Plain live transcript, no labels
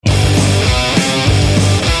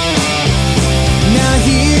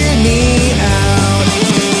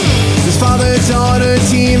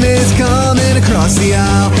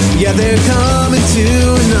Yeah, they're coming to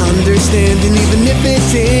an understanding, even if it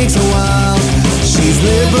takes a while. She's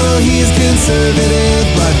liberal, he's conservative,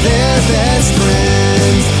 but they're best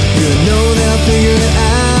friends. You know they'll figure it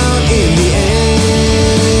out in the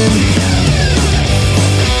end.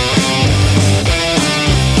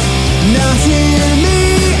 Now hear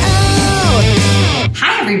me out.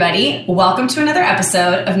 Hi everybody, welcome to another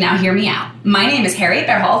episode of Now Hear Me Out. My name is Harriet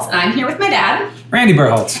Berholtz and I'm here with my dad, Randy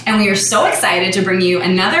Berholtz. And we are so excited to bring you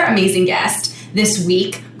another amazing guest this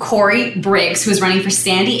week, Corey Briggs, who is running for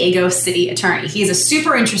San Diego City Attorney. He has a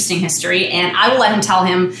super interesting history, and I will let him tell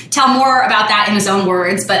more about that in his own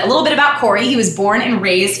words. But a little bit about Corey. He was born and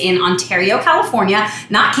raised in Ontario, California,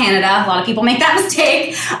 not Canada. A lot of people make that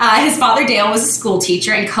mistake. His father, Dale, was a school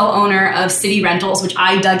teacher and co-owner of City Rentals, which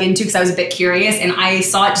I dug into because I was a bit curious, and I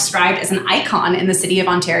saw it described as an icon in the city of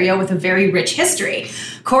Ontario with a very rich history.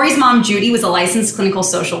 Corey's mom, Judy, was a licensed clinical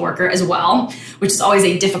social worker as well, which is always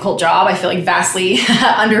a difficult job. I feel like vastly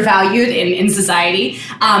undervalued in society.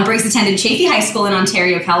 Briggs attended Chaffey High School in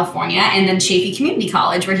Ontario, California, and then Chaffey Community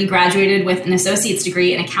College, where he graduated with an associate's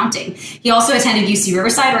degree in accounting. He also attended UC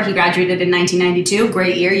Riverside, where he graduated in 1992,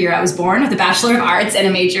 great year I was born, with a Bachelor of Arts and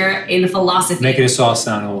a major in philosophy. Making us all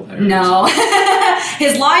sound old. No.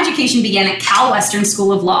 His law education began at Cal Western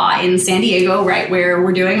School of Law in San Diego, right where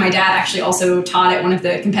we're doing. My dad actually also taught at one of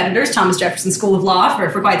the competitors, Thomas Jefferson School of Law,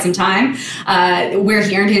 for quite some time, where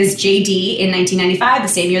he earned his JD in 1995, the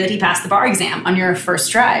same year that he passed the bar exam on your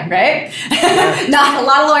first try, right? Not a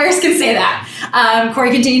lot of lawyers can say that.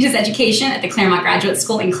 Corey continued his education at the Claremont Graduate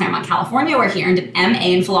School in Claremont, California, where he earned an MA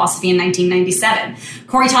in philosophy in 1997.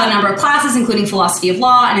 Corey taught a number of classes, including philosophy of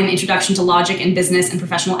law and an introduction to logic and business and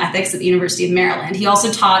professional ethics at the University of Maryland. He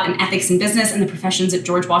also taught an ethics in business and the professions at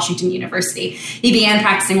George Washington University. He began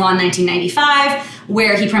practicing law in 1995,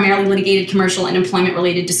 where he primarily litigated commercial and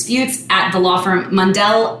employment-related disputes at the law firm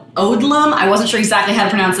Mundell Odlum. I wasn't sure exactly how to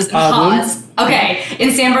pronounce this. Okay.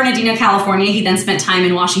 In San Bernardino, California, he then spent time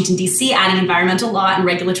in Washington, D.C., adding environmental law and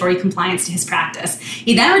regulatory compliance to his practice.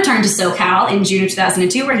 He then returned to SoCal in June of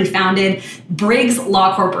 2002, where he founded Briggs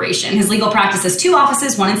Law Corporation. His legal practice has two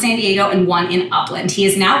offices, one in San Diego and one in Upland. He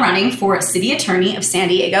is now running for city attorney of San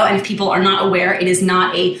Diego, and if people are not aware, it is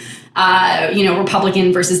not a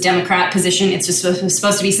Republican versus Democrat position. It's just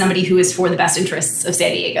supposed to be somebody who is for the best interests of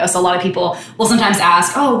San Diego. So a lot of people will sometimes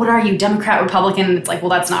ask, oh, what are you, Democrat, Republican? And it's like, well,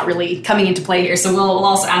 that's not really coming into play here. So we'll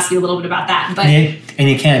also ask you a little bit about that. But and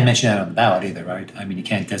you can't mention that on the ballot either, right? I mean, you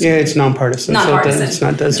can't designate. Yeah, it's nonpartisan. Nonpartisan. So it's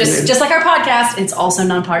not designated. Just like our podcast, it's also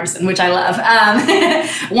nonpartisan, which I love.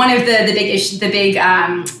 One of the big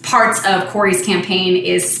parts of Corey's campaign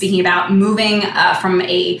is speaking about moving from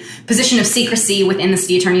a position of secrecy within the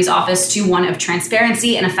city attorney's office to one of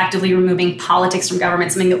transparency and effectively removing politics from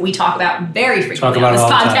government, something that we talk about very frequently on this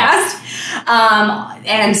podcast.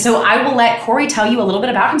 And so I will let Corey tell you a little bit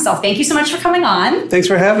about himself. Thank you so much for coming on. Thanks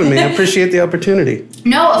for having me. I appreciate the opportunity.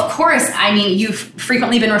 No, of course. I mean, you've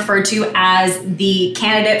frequently been referred to as the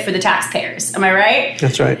candidate for the taxpayers. Am I right?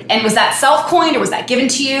 That's right. And was that self-coined or was that given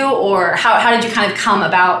to you? Or how did you kind of come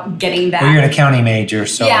about getting that? Well, you're an accounting major,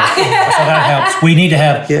 so, yeah. So that helps. We need to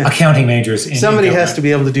have accounting majors in Somebody in has to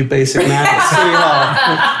be able to do basic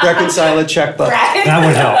math. So reconcile a checkbook. Right.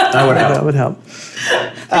 That would help.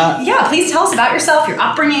 Yeah, please tell us about yourself, your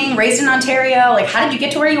upbringing, raised in Ontario. Like, how did you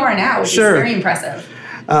get to where you are now, which is very impressive.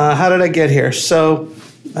 How did I get here? So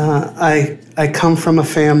I come from a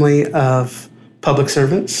family of public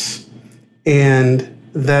servants, and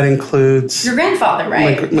that includes your grandfather,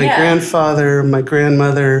 right? My grandfather, my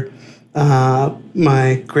grandmother.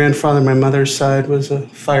 My grandfather, my mother's side, was a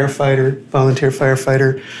firefighter, volunteer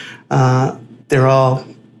firefighter. They're all,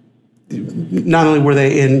 not only were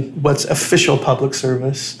they in what's official public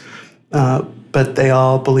service, but they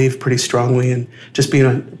all believe pretty strongly in just being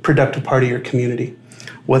a productive part of your community,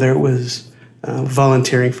 whether it was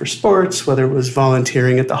volunteering for sports, whether it was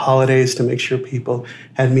volunteering at the holidays to make sure people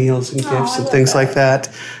had meals and gifts and things like that.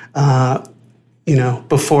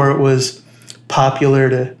 Before it was popular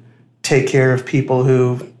to take care of people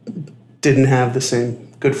who didn't have the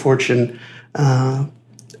same good fortune,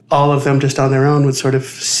 all of them just on their own would sort of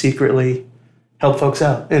secretly help folks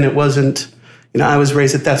out. And it wasn't, I was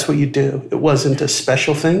raised that that's what you do. It wasn't a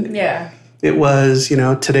special thing. Yeah. It was,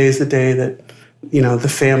 today's the day that, the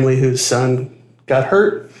family whose son got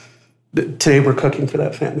hurt, today we're cooking for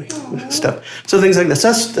that family. Stuff. So things like this.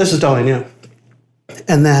 That's just all I knew.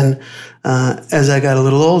 And then as I got a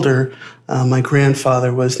little older, my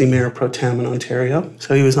grandfather was the mayor pro tem in Ontario.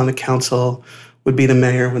 So he was on the council, would be the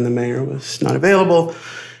mayor when the mayor was not available.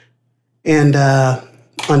 And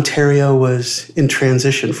Ontario was in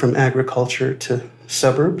transition from agriculture to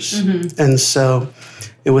suburbs, and so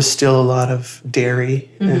it was still a lot of dairy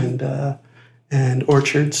and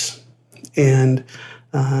orchards, and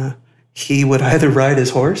he would either ride his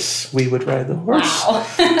horse, we would ride the horse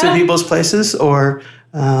to people's places, or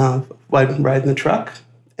I'd ride in the truck,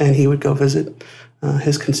 and he would go visit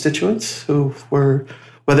his constituents who were,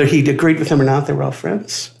 whether he agreed with them or not, they were all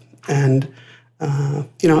friends. And,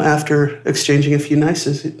 after exchanging a few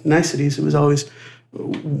niceties, it was always,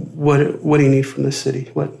 what do you need from the city?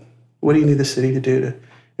 What do you need the city to do to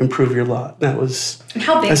improve your lot? That was And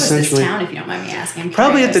how big was this town, if you don't mind me asking? I'm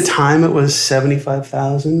probably at curious. the time it was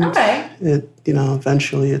 75,000. Okay.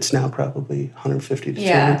 Eventually it's now probably 150 to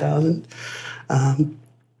 200,000.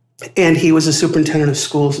 And he was a superintendent of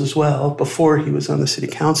schools as well before he was on the city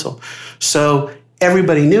council. So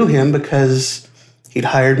everybody knew him because he'd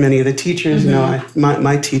hired many of the teachers.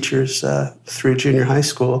 My teachers through junior high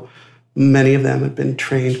school, many of them had been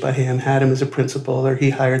trained by him, had him as a principal, or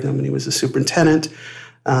he hired them when he was a superintendent.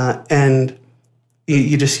 And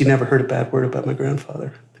you never heard a bad word about my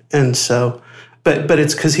grandfather. And so, but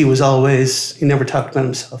it's because he never talked about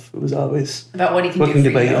himself. It was always about what he can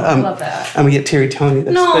do for you. I love that. I'm gonna get Terry Tony.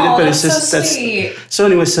 That's so sweet. So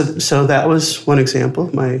anyway, so that was one example.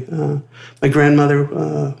 My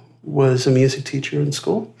grandmother was a music teacher in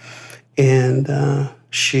school, and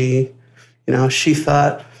she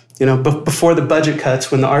thought, before the budget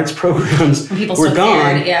cuts, when the arts programs were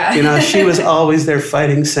gone, she was always there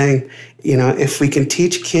fighting, saying, if we can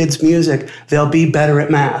teach kids music, they'll be better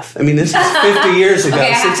at math. I mean, this is 50 years ago,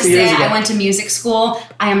 okay, 60 years ago. I went to music school.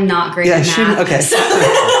 I am not great at math. Okay.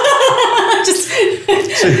 Just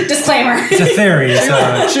disclaimer. It's a theory.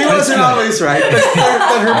 She wasn't always right,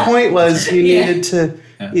 but her point was you needed to,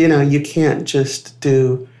 you can't just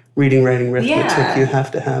do reading, writing, arithmetic. Yeah. You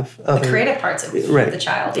have to have other the creative parts of the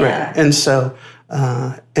child. Yeah. Right. And so,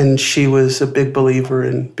 and she was a big believer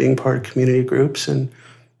in being part of community groups, and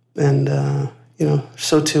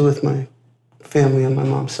so too with my family on my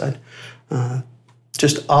mom's side.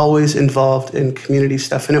 Just always involved in community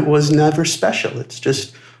stuff, and it was never special. It's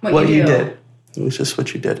just what you did. It was just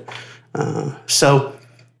what you did. So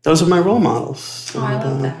those are my role models. Oh, I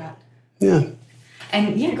love that. Yeah.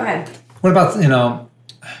 And go ahead. What about,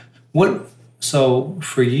 so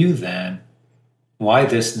for you then, why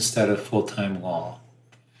this instead of full-time law?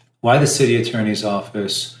 Why the city attorney's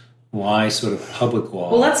office? Why sort of public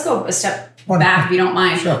law? Well, let's go a step back, if you don't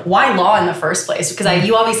mind. Sure. Why law in the first place? Because I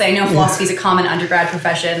know philosophy is a common undergrad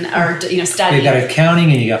profession or study. You got accounting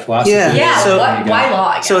and you got philosophy. Yeah. So why law?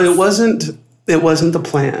 I guess? So it wasn't the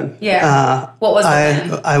plan. Yeah. What was the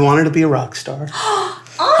plan? I wanted to be a rock star.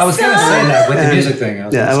 Awesome. I was going to say that with the music thing.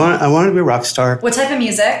 I wanted to be a rock star. What type of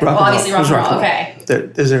music? Rock and roll. Obviously rock and roll. Okay.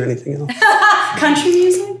 Is there anything else? Country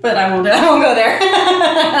music, but I won't go there.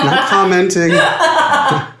 Not commenting.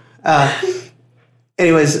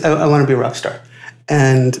 Anyways, I want to be a rock star.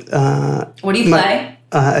 And what do you play?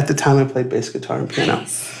 At the time, I played bass guitar and piano.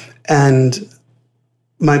 Nice. And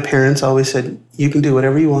my parents always said, you can do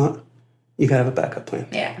whatever you want. You got to have a backup plan.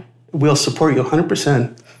 Yeah. We'll support you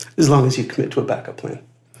 100% as long as you commit to a backup plan.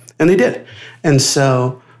 And they did. And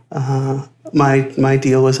so my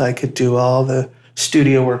deal was I could do all the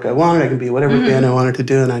studio work I wanted. I could be whatever band I wanted to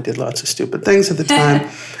do. And I did lots of stupid things at the time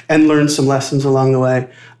and learned some lessons along the way.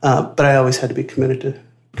 But I always had to be committed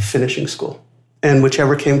to finishing school. And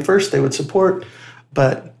whichever came first, they would support.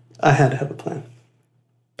 But I had to have a plan.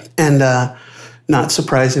 And not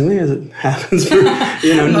surprisingly, as it happens for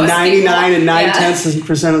 99 and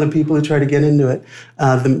 9/10% of the people who try to get into it,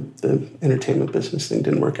 the entertainment business thing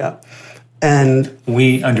didn't work out. And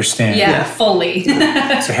we understand. Yeah, fully.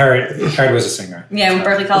 So Harriet was a singer. Yeah, went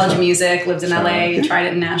Berklee College of Music, lived in LA, tried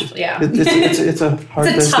it in Nashville. Yeah, it's a hard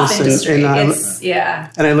business. It's a tough industry.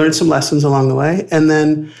 And I learned some lessons along the way. And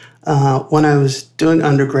then when I was doing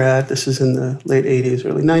undergrad, this is in the late 80s,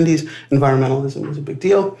 early 90s, environmentalism was a big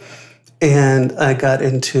deal. And I got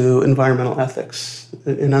into environmental ethics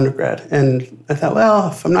in undergrad. And I thought, well,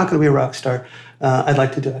 if I'm not going to be a rock star, I'd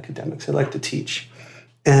like to do academics. I'd like to teach.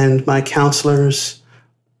 And my counselors,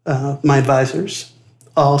 my advisors,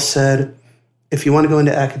 all said, if you want to go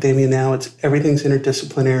into academia now, everything's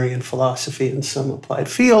interdisciplinary in philosophy and some applied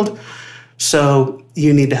field. So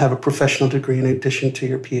you need to have a professional degree in addition to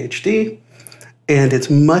your PhD. And it's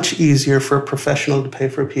much easier for a professional to pay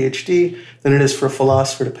for a PhD than it is for a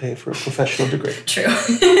philosopher to pay for a professional degree. True.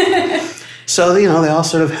 So, they all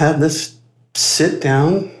sort of had this sit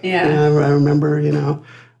down. Yeah. I remember,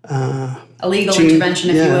 a legal intervention,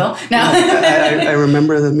 if you will. No. I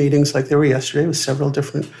remember the meetings like they were yesterday with several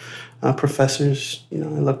different professors. I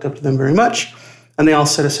looked up to them very much. And they all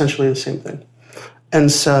said essentially the same thing.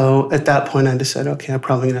 And so at that point, I decided, okay, I'm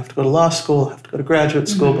probably going to have to go to law school, have to go to graduate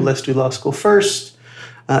school, but let's do law school first.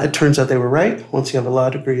 It turns out they were right. Once you have a law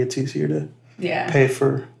degree, it's easier to pay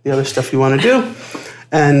for the other stuff you want to do.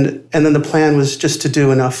 And then the plan was just to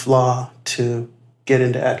do enough law to get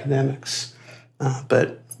into academics.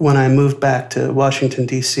 But when I moved back to Washington,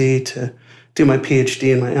 D.C. to do my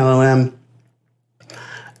PhD and my LLM,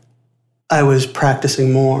 I was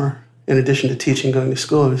practicing more. In addition to teaching, going to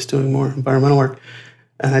school, I was doing more environmental work.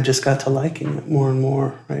 And I just got to liking it more and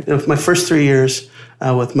more. Right? My first 3 years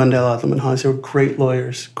with Mundell, Odlum, and Hawes, they were great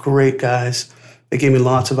lawyers, great guys. They gave me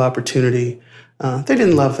lots of opportunity. They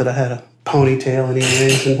didn't love that I had a ponytail and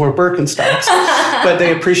earrings and wore Birkenstocks, but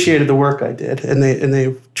they appreciated the work I did, and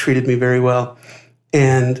they treated me very well.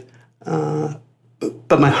 And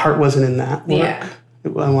but my heart wasn't in that work. Yeah.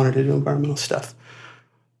 I wanted to do environmental stuff.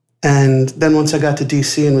 And then once I got to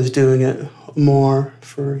D.C. and was doing it more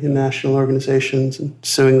for national organizations and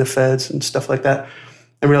suing the feds and stuff like that,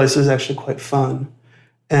 I realized it was actually quite fun.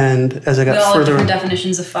 And as I got all further, different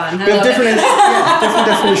definitions of fun. we have different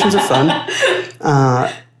definitions of fun.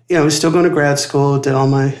 I was still going to grad school, did all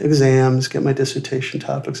my exams, get my dissertation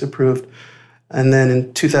topics approved. And then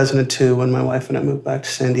in 2002, when my wife and I moved back to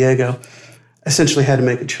San Diego, I essentially had to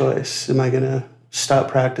make a choice. Am I going to stop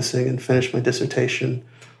practicing and finish my dissertation,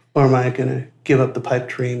 or am I going to give up the pipe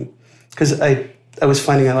dream? Because I was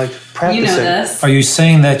finding I liked practicing. You know this. Are you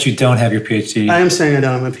saying that you don't have your PhD? I am saying I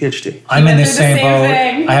don't have a PhD. I'm in the same boat.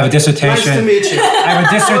 thing. I have a dissertation. Nice to meet you. I have a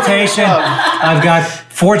dissertation. I've got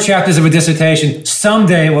 4 chapters of a dissertation.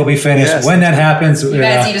 Someday it will be finished. Yes. When that happens, You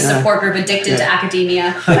guys need a support group addicted to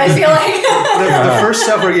academia. I feel like. The first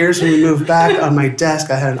several years when we moved back, on my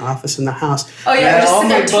desk, I had an office in the house. Oh, yeah, I had we're just all sitting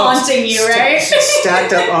there my books taunting you, right?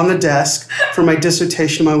 stacked up on the desk for my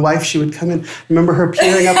dissertation. My wife, she would come in. Remember her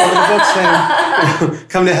peering up over the book saying,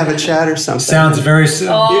 come to have a chat or something. Sounds very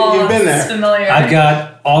You've been there. It's familiar. I've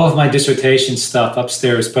got all of my dissertation stuff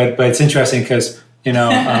upstairs, but it's interesting because when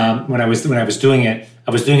I was doing it,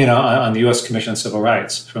 I was doing it on the U.S. Commission on Civil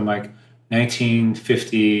Rights from like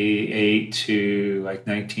 1958 to like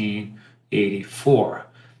 1984,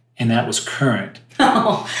 and that was current.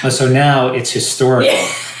 Oh. So now it's historical. Yeah.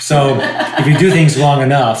 So if you do things long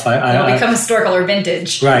enough, It'll become historical or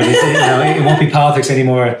vintage. right, it won't be politics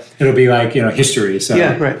anymore. It'll be like history. So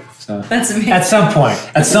Yeah, right. So That's amazing. At some point,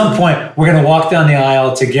 we're going to walk down the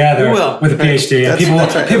aisle together We will. with a PhD, and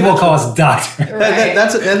That's right. people will call us doctor. Right.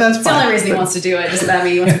 That's It's the fine. only reason he wants to do it. Doesn't that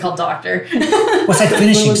mean he wants to be called doctor? Well, it's like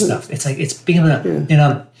finishing stuff. It's like it's being able to, I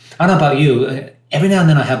don't know about you. Every now and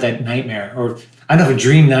then I have that nightmare, or I have a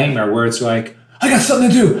dream nightmare where it's like, I got something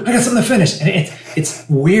to do. I got something to finish, and it's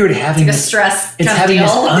weird having It's like a stress It's kind of having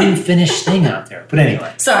this deal. unfinished thing out there. But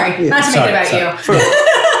anyway, Sorry, not to make Sorry, it about sorry. you.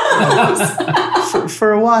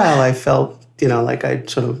 For a while, I felt, like I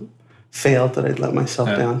sort of failed, that I'd let myself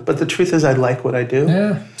down. But the truth is, I like what I do.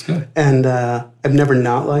 yeah, it's good. And I've never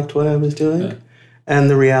not liked what I was doing. Yeah. And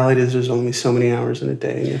the reality is there's only so many hours in a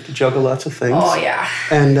day, and you have to juggle lots of things. Oh, yeah.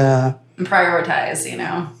 And And prioritize,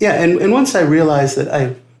 yeah, and once I realized that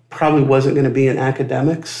I probably wasn't going to be in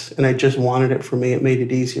academics, and I just wanted it for me, it made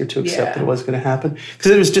it easier to accept Yeah. that it wasn't going to happen,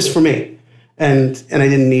 because it was just for me. And I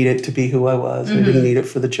didn't need it to be who I was. I didn't need it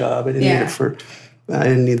for the job. I didn't need it for, I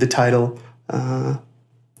didn't need the title. And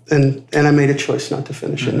I made a choice not to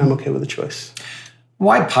finish it, and I'm okay with the choice.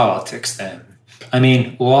 Why politics then? I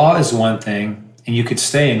mean, law is one thing, and you could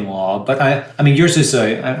stay in law, but I mean, yours is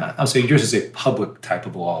I'll say yours is a public type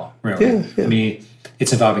of law, really. Yeah. I mean,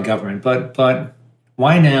 it's involving government, but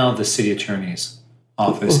why now the city attorney's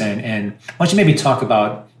office? And why don't you maybe talk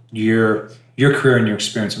about your career and your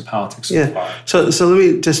experience in politics so far? So let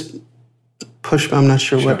me just push. I'm not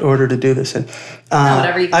sure what order to do this in.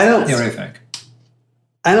 whatever you Yeah, what do you think?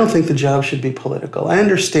 I don't think the job should be political. I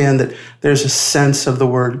understand that there's a sense of the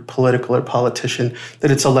word political or politician,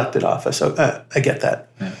 that it's elected office. I get that.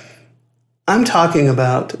 Yeah. I'm talking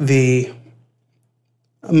about the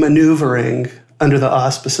maneuvering under the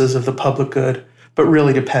auspices of the public good, but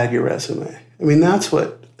really to pad your resume. I mean, that's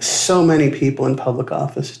what so many people in public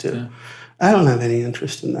office do. Yeah. I don't have any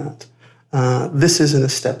interest in that. This isn't a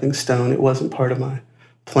stepping stone. It wasn't part of my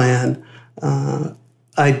plan.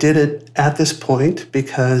 I did it at this point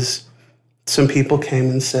because some people came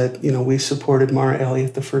and said, we supported Mara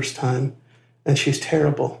Elliott the first time, and she's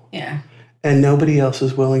terrible. Yeah. And nobody else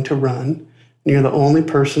is willing to run. And you're the only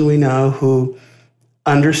person we know who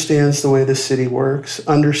understands the way the city works,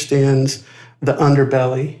 understands the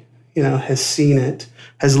underbelly, has seen it,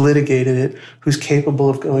 has litigated it, who's capable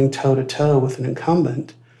of going toe-to-toe with an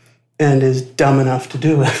incumbent, and is dumb enough to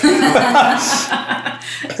do it.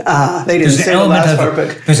 They didn't say the last part,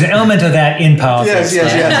 but there's an element of that in politics.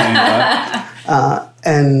 Yes.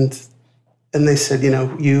 And they said,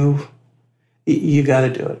 you got to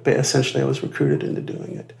do it. But essentially, I was recruited into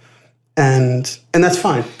doing it, and that's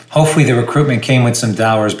fine. Hopefully, the recruitment came with some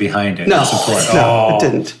dollars behind it. No, support. No, it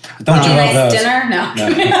didn't. Don't you love those? Dinner? No.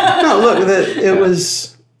 No, look, it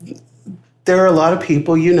was. There are a lot of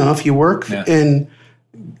people, if you work in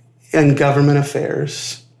government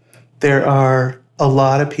affairs, there are a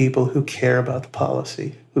lot of people who care about the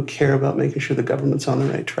policy, who care about making sure the government's on the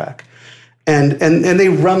right track. And they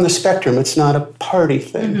run the spectrum. It's not a party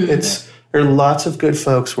thing. Mm-hmm. There are lots of good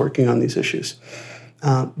folks working on these issues.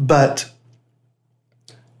 But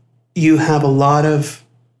you have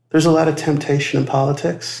there's a lot of temptation in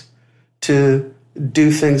politics to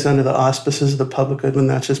do things under the auspices of the public good when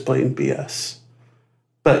that's just blatant BS.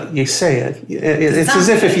 But you say it. It's as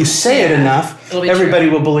if you say it enough, everybody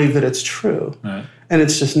will believe that it's true. Right. And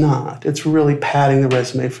it's just not. It's really padding the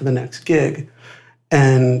resume for the next gig.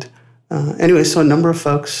 And anyway, so a number of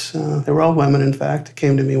folks, they were all women, in fact,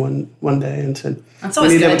 came to me one day and said, "That's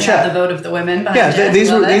always good to have the vote of the women behind it."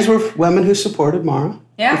 These were women who supported Mara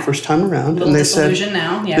the first time around. And they said,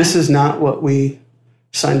 now. Yeah. This is not what we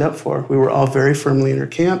signed up for. We were all very firmly in her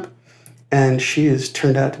camp, and she has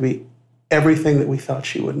turned out to be everything that we thought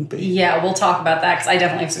she wouldn't be. Yeah, we'll talk about that because I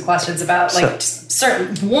definitely have some questions about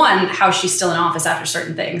how she's still in office after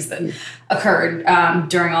certain things that occurred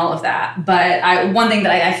during all of that. But one thing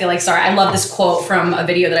that I feel like, I love this quote from a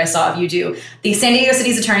video that I saw of you do. The San Diego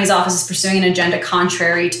City's Attorney's Office is pursuing an agenda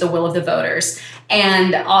contrary to the will of the voters.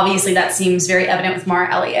 And obviously that seems very evident with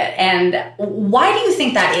Mara Elliott. And why do you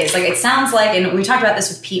think that is? It sounds like, and we talked about this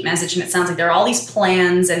with Pete Message, and it sounds like there are all these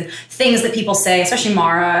plans and things that people say, especially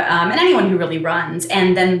Mara, and anyone who really runs.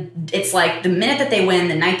 And then it's like the minute that they win,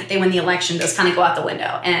 the night that they win the election, those kind of go out the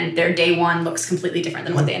window. And their day one looks completely different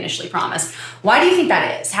than what they initially promised. Why do you think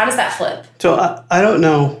that is? How does that flip? So I don't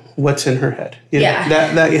know what's in her head.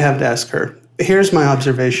 That you have to ask her. Here's my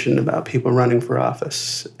observation about people running for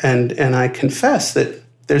office. And I confess that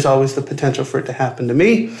there's always the potential for it to happen to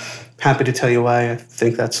me. Happy to tell you why I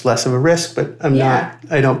think that's less of a risk, but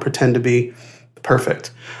I don't pretend to be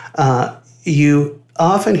perfect. You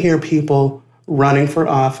often hear people running for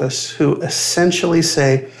office who essentially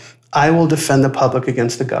say, I will defend the public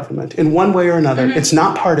against the government in one way or another. Mm-hmm. It's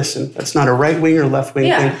not partisan. That's not a right wing or left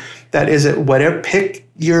wing thing. That is it. Whatever, pick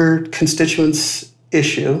your constituents'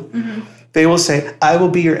 issue. Mm-hmm. They will say, I will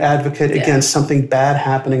be your advocate against something bad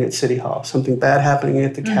happening at City Hall, something bad happening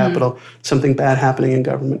at the Capitol, something bad happening in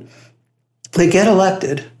government. They get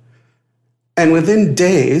elected, and within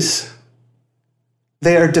days,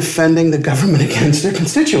 they are defending the government against their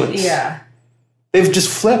constituents. Yeah. They've just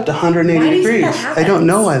flipped 180 degrees. I don't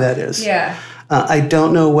know why that is. Yeah. I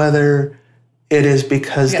don't know whether it is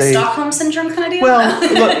because they... Stockholm Syndrome kind of deal? Well,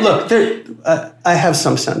 look, I have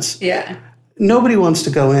some sense. Yeah. Nobody wants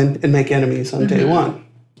to go in and make enemies on day one.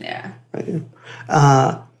 Yeah. Right?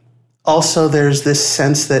 Also, there's this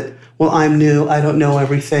sense that, I'm new, I don't know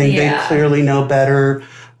everything. Yeah. They clearly know better.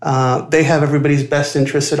 They have everybody's best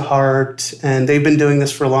interests at heart, and they've been doing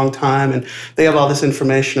this for a long time, and they have all this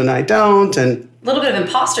information, and I don't. And a little bit of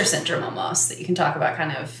imposter syndrome almost that you can talk about,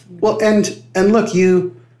 kind of. Well, and look,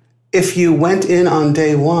 if you went in on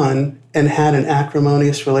day one and had an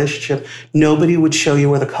acrimonious relationship, nobody would show you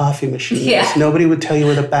where the coffee machine is. Nobody would tell you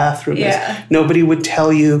where the bathroom is. Nobody would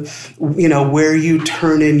tell you, where you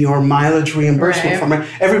turn in your mileage reimbursement form.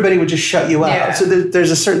 Everybody would just shut you out. So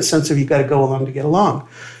there's a certain sense of you got to go along to get along.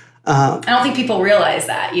 I don't think people realize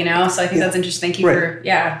that, so I think that's interesting. Thank you for,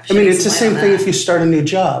 it's the same thing if you start a new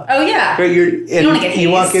job. Oh, yeah. Right? You don't get hazed.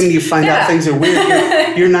 You walk in and you find out things are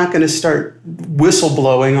weird. You're not going to start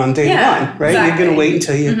whistleblowing on day one, right? Exactly. You're going to wait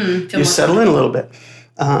until you settle in a little bit.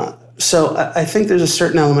 So I think there's a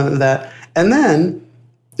certain element of that. And then,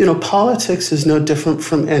 politics is no different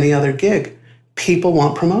from any other gig. People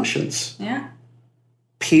want promotions. Yeah.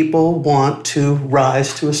 People want to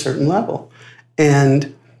rise to a certain level.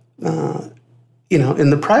 And in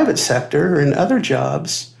the private sector or in other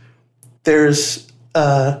jobs, there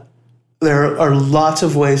are lots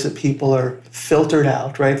of ways that people are filtered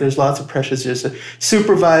out, right? There's lots of pressures. There's a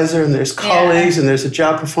supervisor, and there's colleagues, and there's a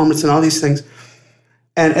job performance, and all these things.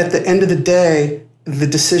 And at the end of the day, the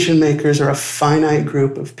decision makers are a finite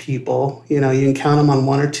group of people. You can count them on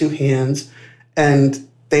one or two hands, and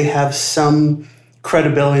they have some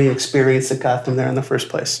credibility and experience that got them there in the first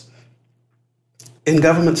place. In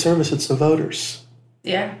government service, it's the voters.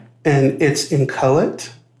 Yeah. And it's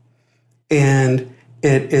inchoate, and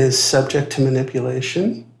it is subject to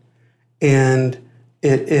manipulation, and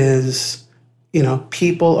it is,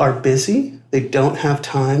 people are busy. They don't have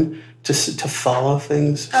time to follow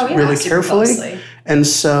things really super carefully. closely. And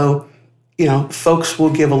so, folks will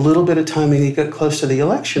give a little bit of time and you get close to the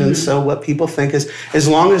election. And so what people think is, as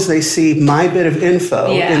long as they see my bit of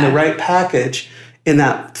info in the right package in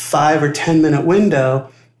that 5 or 10 minute window,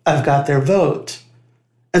 I've got their vote.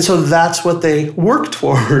 And so that's what they work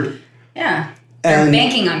toward. Yeah. They're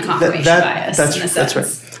banking on confirmation bias in a sense. That's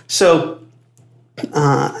right. So,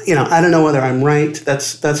 I don't know whether I'm right.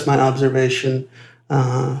 That's my observation.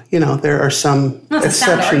 There are some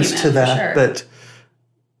exceptions to that, but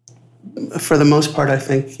for the most part, I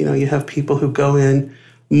think, you have people who go in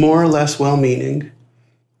more or less well-meaning.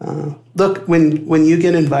 Look, when you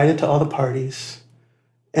get invited to all the parties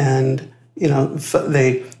and,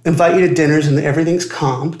 they invite you to dinners and everything's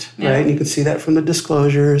comped, right? And you can see that from the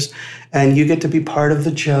disclosures, and you get to be part of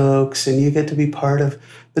the jokes, and you get to be part of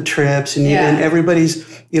the trips, and, and everybody's,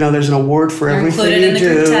 there's an award for everything included you in the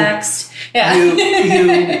do. group text. Yeah.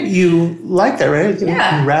 You like that, right?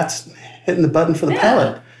 Rats hitting the button for the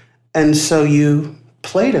pellet. And so you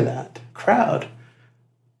play to that crowd.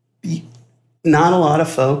 Not a lot of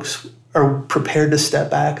folks are prepared to step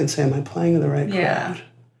back and say, am I playing to the right crowd?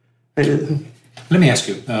 Let me ask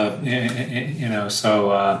you,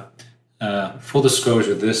 full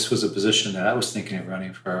disclosure, this was a position that I was thinking of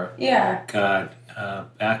running for. Yeah. God,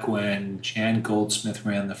 back when Jan Goldsmith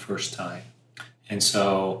ran the first time. And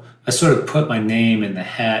so I sort of put my name in the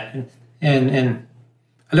hat and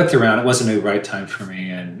I looked around. It wasn't the right time for me,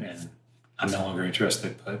 and I'm no longer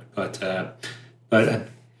interested. But I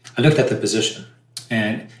looked at the position,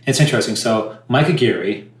 and it's interesting. So Mike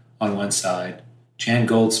Aguirre on one side, Jan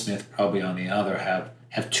Goldsmith probably on the other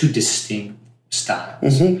have two distinct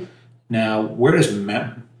styles. Mm-hmm. Now, where does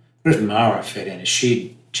Mara fit in? Is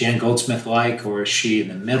she Jan Goldsmith like, or is she in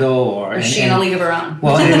the middle, or is she in a league of her own?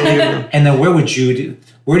 Well, and then where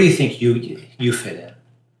do you think you fit in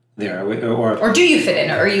there, or do you fit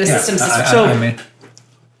in, or are you a system sister?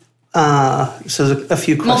 So there's a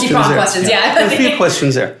few questions multi-pronged there. questions, A few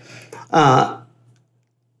questions there.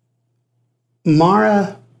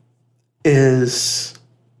 Mara is,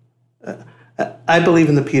 I believe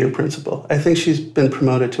in the Peter principle. I think she's been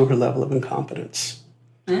promoted to her level of incompetence.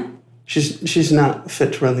 Yeah. She's not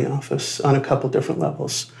fit to run the office on a couple different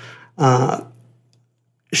levels.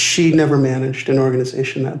 She never managed an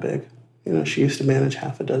organization that big. She used to manage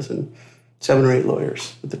 7 or 8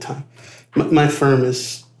 lawyers at the time. My firm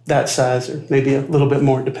is that size, or maybe a little bit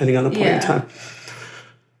more, depending on the point in time.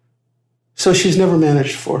 So she's never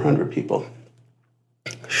managed 400 people.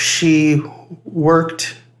 She's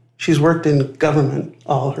worked in government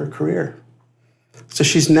all her career. So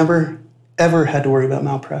she's never, ever had to worry about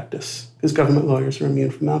malpractice, because government lawyers are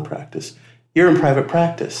immune from malpractice. You're in private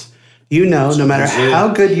practice. No matter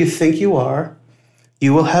how good you think you are,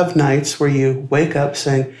 you will have nights where you wake up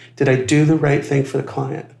saying, did I do the right thing for the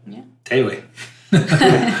client? Yeah. Daily.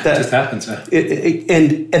 That just happens.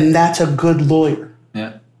 And that's a good lawyer.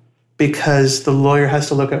 Yeah. Because the lawyer has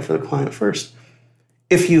to look out for the client first.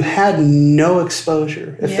 If you had no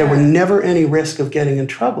exposure, if there were never any risk of getting in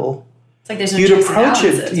trouble, it's like there's no you'd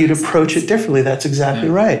approach it differently. That's exactly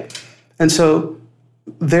right. And so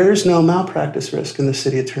there's no malpractice risk in the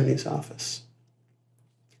city attorney's office.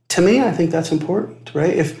 To me, I think that's important,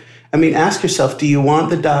 right? Ask yourself, do you want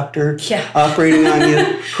the doctor operating on you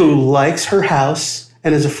who likes her house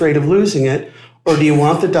and is afraid of losing it? Or do you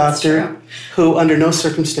want the doctor who, under no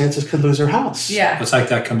circumstances, could lose her house? Yeah. It's like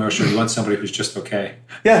that commercial. You want somebody who's just okay.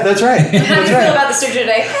 Yeah, that's right. How do you feel about the surgery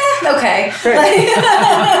today? Okay.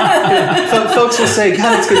 Folks will say,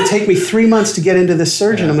 God, it's going to take me 3 months to get into this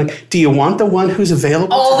surgeon. I'm like, do you want the one who's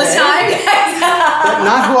available all today? The time?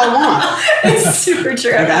 Not who I want. It's super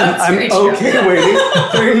true. I'm okay waiting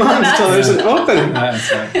 3 months until there's an opening.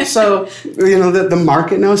 Right. So, the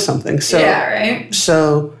market knows something. So, right.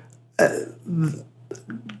 So,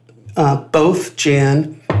 both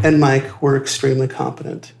Jan and Mike were extremely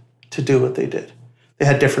competent to do what they did. They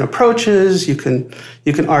had different approaches. You can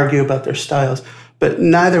argue about their styles, but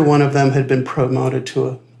neither one of them had been promoted to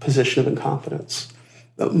a position of incompetence.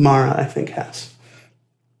 Mara, I think, has.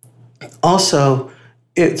 Also,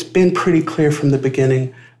 it's been pretty clear from the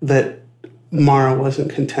beginning that Mara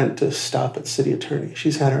wasn't content to stop at city attorney.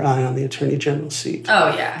 She's had her eye on the attorney general seat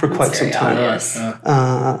for quite some time.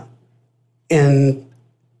 And,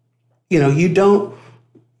 you don't,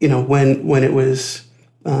 when it was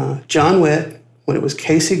John Witt, when it was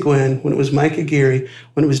Casey Gwinn, when it was Mike Aguirre,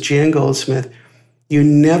 when it was Jan Goldsmith, you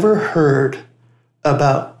never heard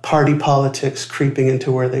about party politics creeping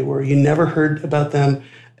into where they were. You never heard about them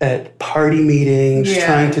at party meetings,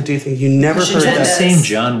 trying to do things. You never heard Is that the that. same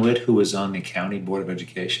John Witt who was on the county board of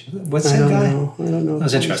education? What's I that don't guy? know. I don't know. That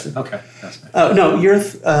was interesting. Okay, that's nice. No,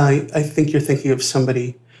 I think you're thinking of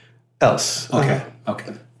somebody else. Okay,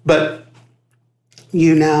 okay. But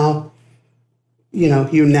you now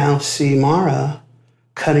see Mara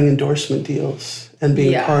cutting endorsement deals and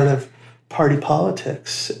being part of party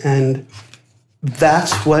politics, and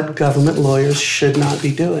that's what government lawyers should not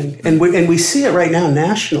be doing. And we see it right now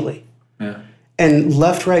nationally. Yeah. And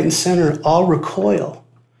left, right, and center all recoil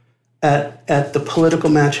at the political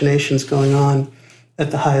machinations going on at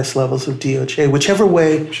the highest levels of DOJ. Whichever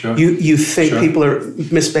way you think people are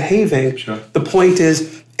misbehaving, the point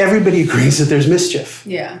is everybody agrees that there's mischief.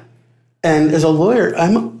 Yeah. And as a lawyer,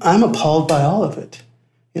 I'm appalled by all of it.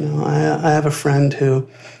 You know, I have a friend who,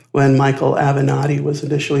 when Michael Avenatti was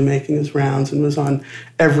initially making his rounds and was on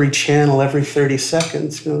every channel every 30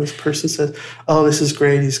 seconds, you know, this person said, "Oh, this is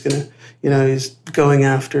great. He's going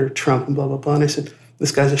after Trump and blah, blah, blah." And I said,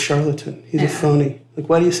 "This guy's a charlatan. He's a phony." Like,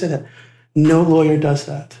 why do you say that? No lawyer does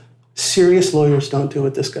that. Serious lawyers don't do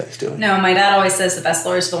what this guy's doing. No, my dad always says the best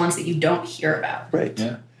lawyers are the ones that you don't hear about. Right.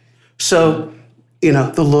 Yeah. So, you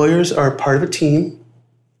know, the lawyers are part of a team,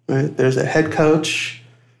 right? There's a head coach.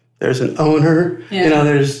 There's an owner,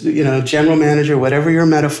 there's, general manager, whatever your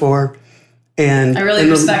metaphor. And I really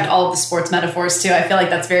respect all of the sports metaphors too. I feel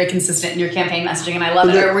like that's very consistent in your campaign messaging, and I love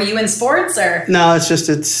it. Or were you in sports or? No, it's just,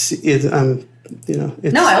 it's easy. Okay, no,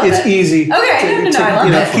 I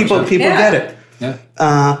love it. People get it. Yeah.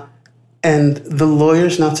 And the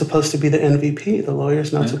lawyer's not supposed to be the MVP. The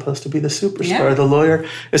lawyer's not supposed to be the superstar. Yeah. The lawyer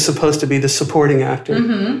is supposed to be the supporting actor,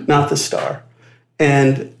 not the star.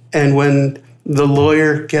 And when the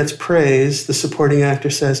lawyer gets praise, the supporting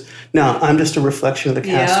actor says, "No, I'm just a reflection of the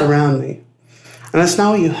cast around me." And that's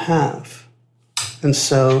not what you have. And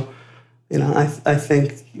so, I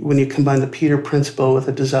think when you combine the Peter Principle with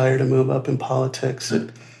a desire to move up in politics,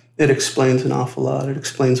 it explains an awful lot. It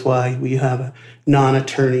explains why we have a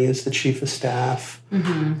non-attorney as the chief of staff.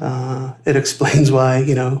 It explains why,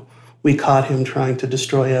 we caught him trying to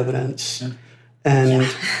destroy evidence. And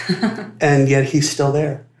yet he's still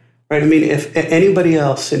there. Right? I mean, if anybody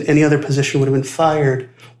else in any other position would have been fired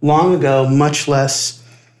long ago, much less,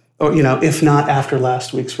 or if not after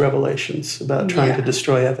last week's revelations about trying to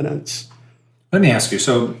destroy evidence. Let me ask you.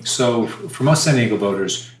 So for most San Diego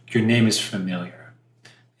voters, your name is familiar,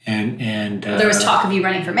 and there was talk of you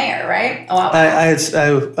running for mayor, right? I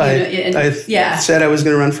said I was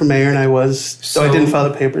going to run for mayor, and I was. So I didn't file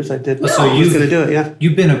the papers. I did. So I was going to do it. Yeah.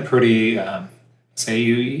 You've been a pretty,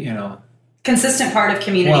 consistent part of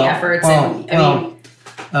community efforts. Tell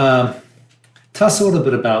us a little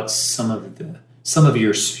bit about some of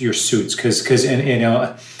your suits, because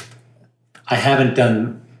I haven't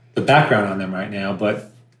done the background on them right now,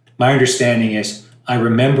 but my understanding is I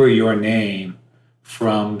remember your name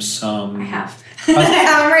from some. I have. I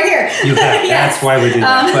have them right here. You have. Yes. That's why we did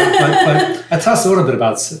that. But tell us a little bit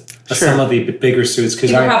about some of the bigger suits,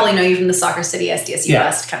 because people probably know you from the Soccer City SDSU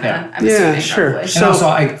West kind of. I'm assuming, sure. Probably. And also,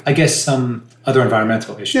 I guess some other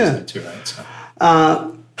environmental issues in it too, right? So.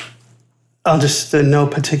 I'll just in no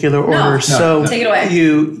particular order. No, take it away.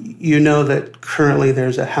 You know that currently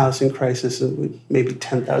there's a housing crisis of maybe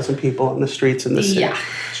 10,000 people on the streets in the city. Yeah.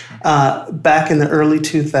 Back in the early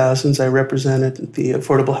 2000s, I represented the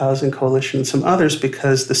Affordable Housing Coalition and some others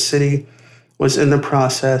because the city was in the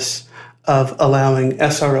process of allowing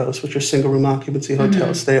SROs, which are single-room occupancy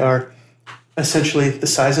hotels. They are essentially the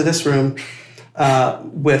size of this room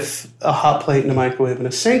with a hot plate and a microwave and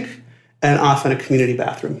a sink, and often a community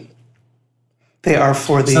bathroom. They are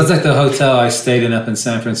for the... Sounds like the hotel I stayed in up in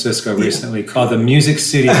San Francisco recently called the Music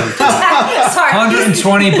City Hotel. Sorry.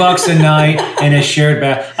 $120 a night in a shared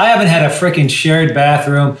bath. I haven't had a freaking shared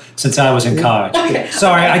bathroom since I was in college. Okay.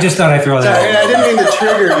 Sorry, I just thought I'd throw that I didn't mean to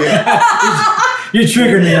trigger you. You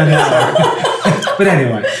triggered me on that one. But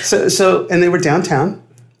anyway. So, and they were downtown,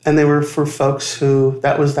 and they were for folks who,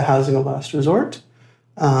 that was the housing of last resort.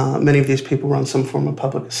 Many of these people were on some form of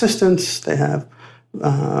public assistance. They have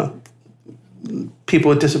people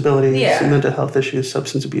with disabilities, mental health issues,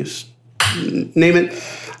 substance abuse, name it.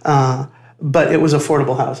 But it was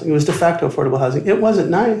affordable housing. It was de facto affordable housing. It wasn't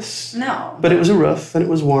nice. No. But it was a roof, and it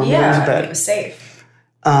was warm, and it was a bed. It was safe.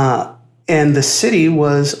 And the city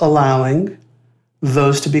was allowing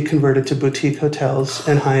those to be converted to boutique hotels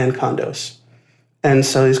and high-end condos. And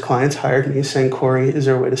so these clients hired me saying, "Corey, is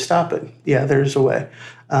there a way to stop it?" Yeah, there's a way.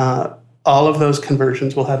 All of those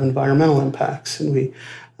conversions will have environmental impacts. And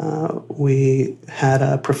we had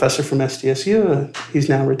a professor from SDSU, he's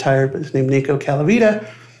now retired, but his name Nico Calavita,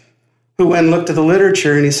 who went and looked at the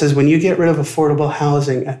literature, and he says, when you get rid of affordable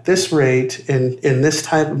housing at this rate in this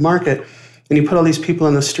type of market, and you put all these people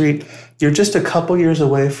on the street, you're just a couple years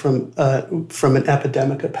away from an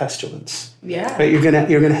epidemic of pestilence. Yeah. Right? You're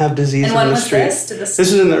gonna have disease And on when the was street. this? This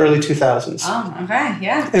was in the early 2000s. Oh, okay,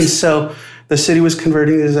 yeah. And so the city was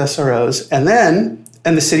converting these SROs,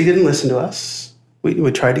 and the city didn't listen to us.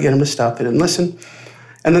 We tried to get them to stop. They didn't listen.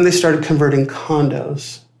 And then they started converting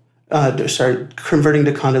condos. Converting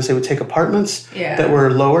to condos. They would take apartments that were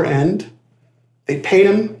lower end. They'd paint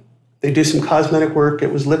them. They'd do some cosmetic work.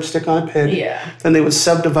 It was lipstick on a pig. Yeah. Then they would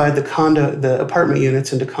subdivide the apartment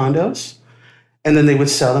units into condos. And then they would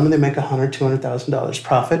sell them, and they make $100,000, $200,000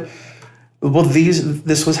 profit. Well,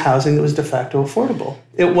 this was housing that was de facto affordable.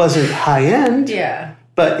 It wasn't high end. Yeah.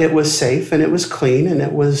 But it was safe, and it was clean, and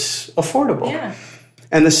it was affordable. Yeah.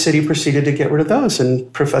 And the city proceeded to get rid of those.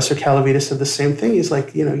 And Professor Calavitas said the same thing. He's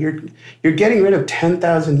like, you're getting rid of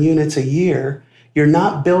 10,000 units a year. You're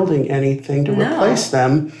not building anything to replace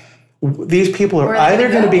them. These people are either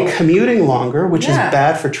going to be commuting longer, which is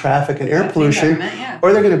bad for traffic and air pollution,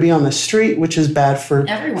 or they're going to be on the street, which is bad for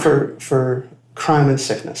crime and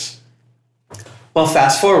sickness. Well,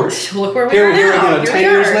 fast forward. Look where we are now. 10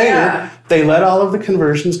 years later, they let all of the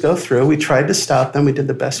conversions go through. We tried to stop them. We did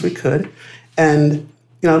the best we could. And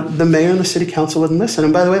the mayor and the city council wouldn't listen.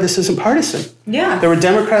 And by the way, this isn't partisan. Yeah. There were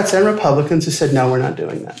Democrats and Republicans who said, no, we're not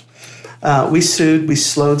doing that. We sued. We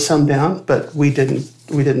slowed some down, but we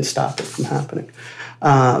didn't stop it from happening.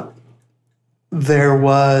 There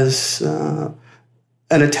was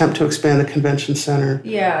an attempt to expand the convention center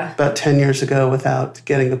about 10 years ago without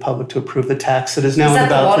getting the public to approve the tax that is now in the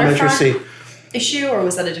ballot for Measure C. Issue, or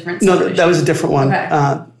was that a different No, that was a different one.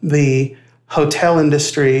 Okay. The hotel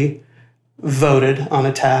industry voted on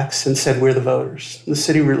a tax and said, we're the voters. The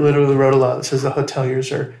city literally wrote a law that says the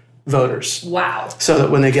hoteliers are voters. Wow. So that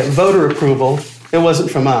when they get voter approval, it wasn't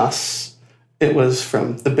from us. It was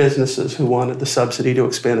from the businesses who wanted the subsidy to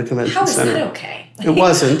expand the convention center. How is that okay? It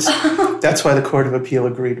wasn't. That's why the Court of Appeal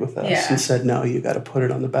agreed with us and said, no, you got to put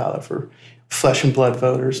it on the ballot for flesh and blood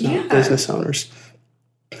voters, not business owners.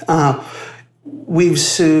 We've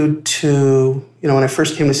sued to, when I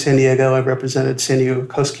first came to San Diego, I represented San Diego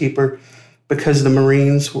Coastkeeper because the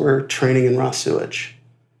Marines were training in raw sewage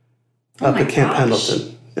up at Camp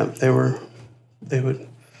Pendleton. Yep, they would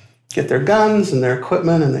get their guns and their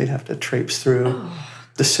equipment, and they'd have to traipse through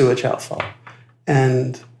the sewage outfall.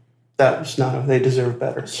 And that was they deserve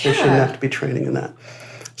better. They shouldn't have to be training in that.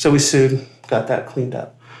 So we sued, got that cleaned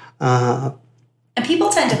up. And people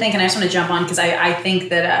tend to think, and I just want to jump on because I think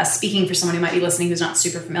that speaking for someone who might be listening who's not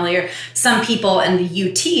super familiar, some people in the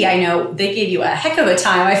UT, I know they gave you a heck of a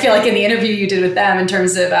time. I feel like in the interview you did with them in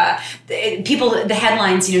terms of the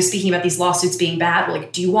headlines, speaking about these lawsuits being bad,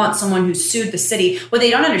 like, do you want someone who sued the city? What they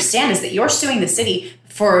don't understand is that you're suing the city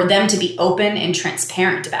for them to be open and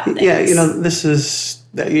transparent about things. Yeah, this is,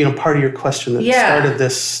 part of your question that started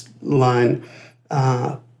this line.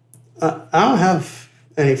 I don't have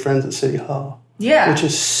any friends at City Hall. Yeah. Which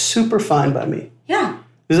is super fine by me. Yeah.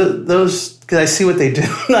 Because I see what they do.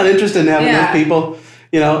 I'm not interested in having those people,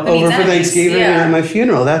 over for Thanksgiving or at my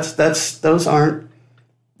funeral. Those aren't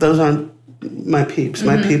my peeps.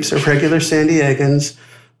 My peeps are regular San Diegans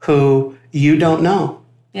who you don't know.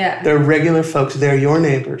 Yeah. They're regular folks. They're your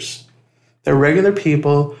neighbors. They're regular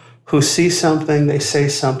people who see something, they say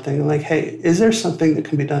something like, hey, is there something that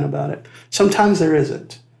can be done about it? Sometimes there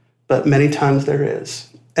isn't, but many times there is.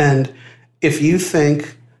 And if you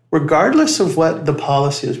think, regardless of what the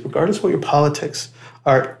policy is, regardless of what your politics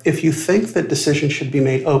are, if you think that decisions should be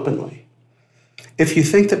made openly, if you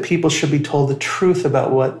think that people should be told the truth about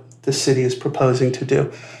what the city is proposing to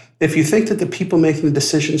do, if you think that the people making the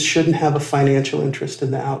decisions shouldn't have a financial interest in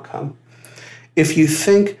the outcome, if you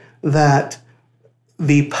think that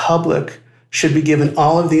the public should be given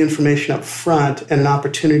all of the information up front and an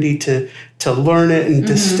opportunity to learn it and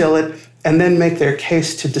distill it, and then make their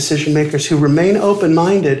case to decision makers who remain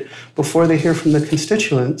open-minded before they hear from the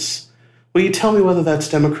constituents, will you tell me whether that's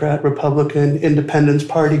Democrat, Republican, Independence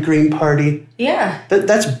Party, Green Party? Yeah.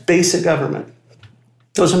 That's basic government.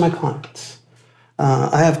 Those are my clients.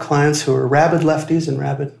 I have clients who are rabid lefties and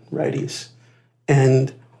rabid righties.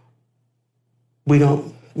 And we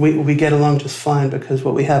get along just fine because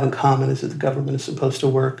what we have in common is that the government is supposed to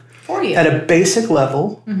work for you at a basic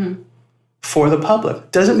level for the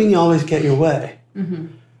public. Doesn't mean you always get your way,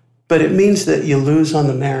 but it means that you lose on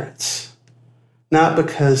the merits, not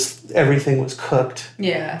because everything was cooked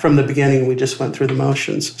from the beginning. We just went through the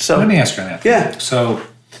motions. So let me ask you that. Yeah. So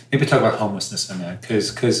maybe talk about homelessness in that,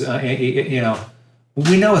 because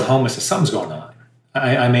we know with homelessness something's going on.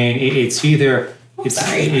 I mean, it's either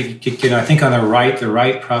I think on the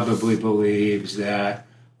right probably believes that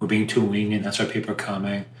we're being too lenient. That's why people are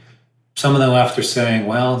coming. Some of the left are saying,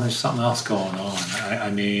 well, there's something else going on. I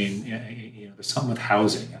mean, there's something with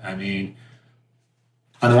housing. I mean,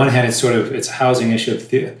 on the one hand, it's a housing issue. On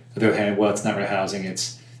the other hand, well, it's not really housing.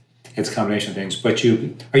 It's a combination of things. But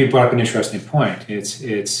you brought up an interesting point.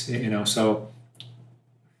 So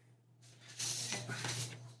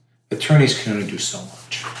attorneys can only do so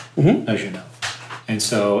much, as you know. And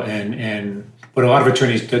so, but a lot of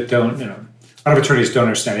attorneys don't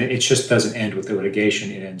understand it. It just doesn't end with the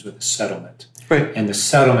litigation. It ends with a settlement. Right. And the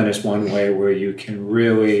settlement is one way where you can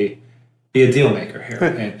really be a deal maker here,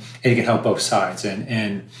 right. and you can help both sides.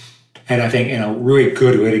 And I think really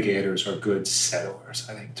good litigators are good settlers.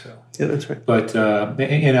 I think too. Yeah, that's right. But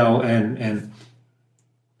and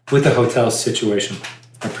with the hotel situation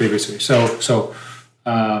previously,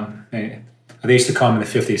 they used to call them in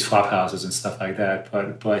the 50s flop houses and stuff like that.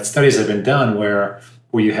 But studies have been done where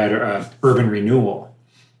you had urban renewal,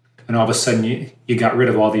 and all of a sudden you got rid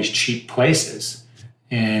of all these cheap places,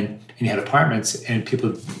 and you had apartments, and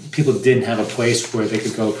people didn't have a place where they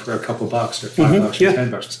could go for a couple bucks or $5 or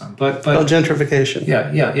 $10 or something. But gentrification.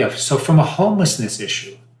 Yeah. So from a homelessness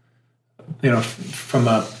issue, from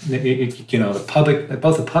the public,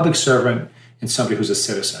 both a public servant and somebody who's a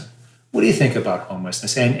citizen, what do you think about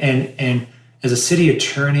homelessness? And as a city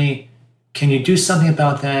attorney, can you do something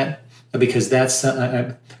about that? Because that's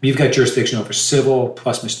you've got jurisdiction over civil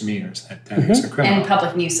plus misdemeanors. That makes it criminal. And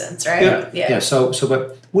public nuisance, right? Yeah. So,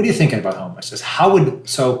 but what are you thinking about homelessness?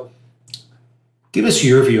 Give us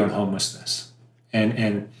your view on homelessness,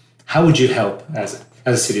 and how would you help as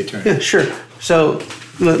a city attorney? Yeah, sure. So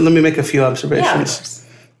let me make a few observations. Yeah, of course.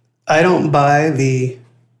 I don't buy the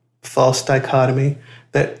false dichotomy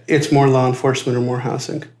that it's more law enforcement or more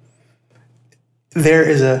housing. There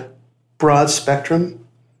is a broad spectrum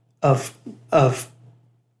of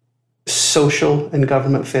social and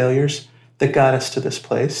government failures that got us to this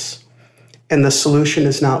place. And the solution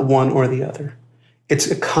is not one or the other.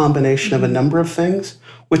 It's a combination of a number of things,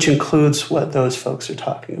 which includes what those folks are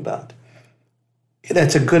talking about.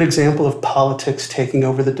 That's a good example of politics taking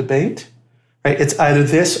over the debate, right? It's either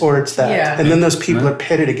this or it's that. Yeah. And then those people are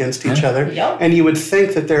pitted against each other. Yep. And you would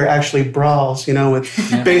think that there are actually brawls,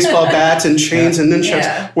 with baseball bats and chains and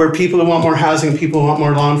nunchucks, where people who want more housing, people who want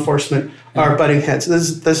more law enforcement are butting heads.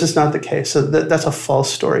 This is not the case. So that's a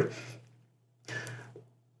false story.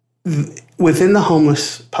 Within the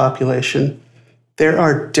homeless population, there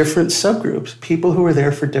are different subgroups, people who are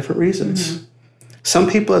there for different reasons. Mm-hmm. Some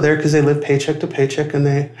people are there because they live paycheck to paycheck and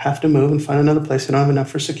they have to move and find another place. They don't have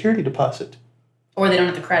enough for security deposit. Or they don't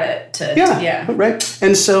have the credit to right.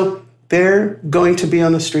 And so they're going to be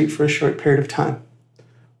on the street for a short period of time.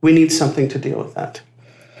 We need something to deal with that.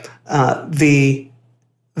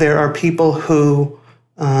 There are people who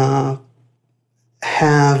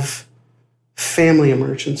have family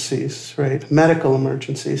emergencies, right? Medical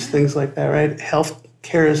emergencies, things like that, right? Health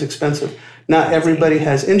care is expensive. Not everybody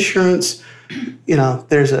has insurance.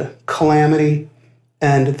 There's a calamity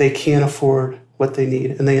and they can't afford what they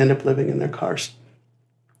need and they end up living in their cars.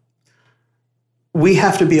 We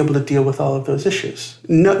have to be able to deal with all of those issues.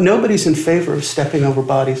 Nobody's in favor of stepping over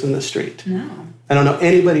bodies in the street. No. I don't know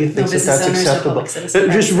anybody who thinks that's acceptable.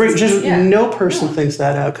 No person thinks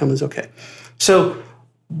that outcome is okay. So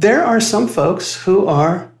there are some folks who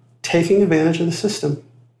are taking advantage of the system,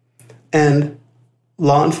 and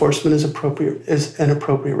law enforcement is an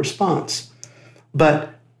appropriate response.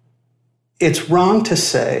 But it's wrong to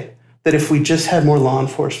say that if we just had more law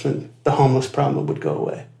enforcement, the homeless problem would go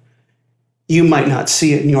away. You might not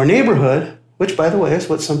see it in your neighborhood, which, by the way, is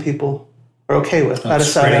what some people are okay with, out of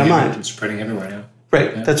sight, out of mind. It's spreading everywhere now.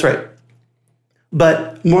 Right, that's right.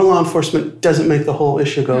 But more law enforcement doesn't make the whole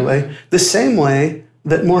issue go away, the same way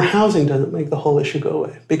that more housing doesn't make the whole issue go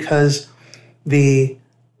away, because the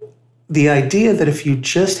idea that if you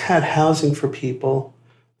just had housing for people,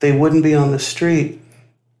 they wouldn't be on the street,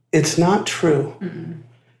 it's not true. Mm-hmm.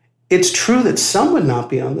 It's true that some would not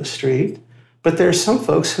be on the street, but there are some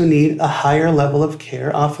folks who need a higher level of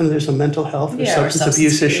care. Often there's a mental health or substance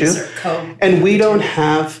abuse issue, and we don't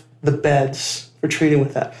have the beds for treating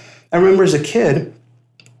with that. I remember as a kid,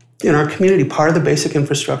 in our community, part of the basic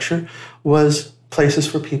infrastructure was places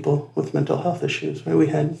for people with mental health issues. Right? We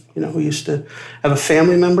had, we used to have a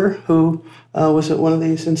family member who was at one of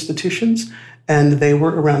these institutions, and they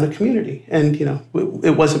were around the community. And,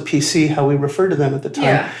 it wasn't PC how we referred to them at the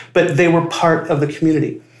time, but they were part of the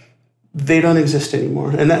community. They don't exist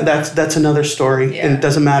anymore. And that's another story, and it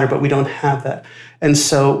doesn't matter, but we don't have that. And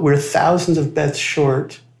so we're thousands of beds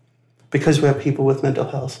short because we have people with mental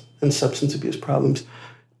health and substance abuse problems.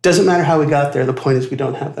 Doesn't matter how we got there. The point is we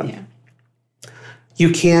don't have them. Yeah.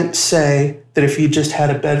 You can't say that if you just had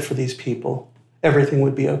a bed for these people, everything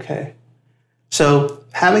would be okay. So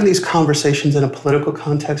having these conversations in a political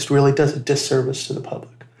context really does a disservice to the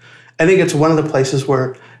public. I think it's one of the places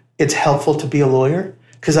where it's helpful to be a lawyer,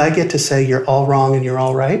 because I get to say you're all wrong and you're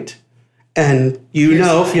all right. And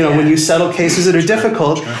when you settle cases that are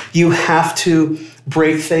difficult, you have to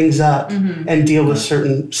break things up and deal with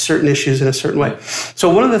certain issues in a certain way. So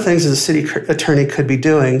one of the things that a city attorney could be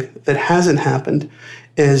doing that hasn't happened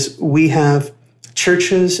is we have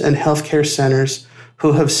churches and healthcare centers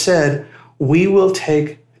who have said, we will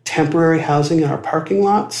take temporary housing in our parking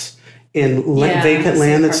lots in vacant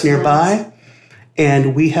land that's nearby,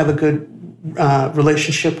 and we have a good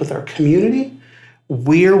relationship with our community.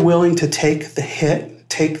 We're willing to take the hit,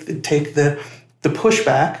 take the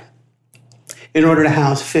pushback in order to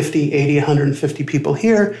house 50, 80, 150 people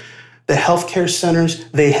here. The healthcare centers,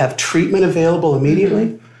 they have treatment available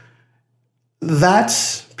immediately.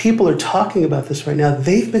 People are talking about this right now.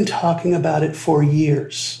 They've been talking about it for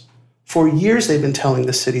years. For years, they've been telling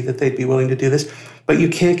the city that they'd be willing to do this, but you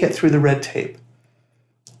can't get through the red tape.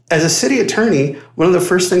 As a city attorney, one of the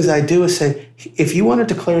first things I do is say, if you want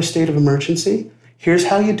to declare a state of emergency, here's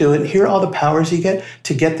how you do it. Here are all the powers you get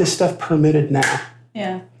to get this stuff permitted now.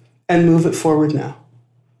 Yeah. And move it forward now.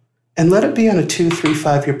 And let it be on a 2, 3,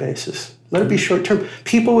 5-year basis. Let it be short term.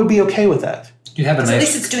 People would be okay with that. You have a at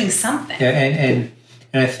least it's doing something. Yeah, and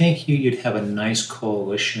I think you'd have a nice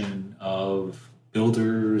coalition of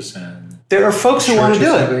builders and there are folks who want to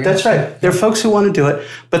do it. That's right. Yeah. There are folks who want to do it,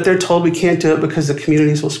 but they're told we can't do it because the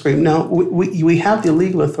communities will scream. No, we have the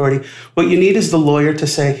legal authority. What you need is the lawyer to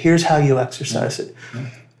say, here's how you exercise it. Yeah.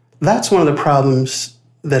 That's one of the problems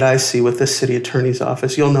that I see with this city attorney's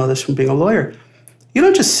office. You'll know this from being a lawyer. You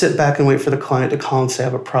don't just sit back and wait for the client to call and say, I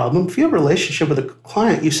have a problem. If you have a relationship with a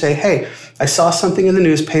client, you say, hey, I saw something in the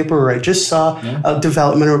newspaper, or I just saw a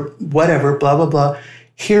development or whatever, blah, blah, blah.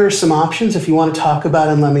 Here are some options. If you want to talk about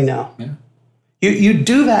it, let me know. Yeah. You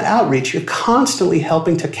do that outreach. You're constantly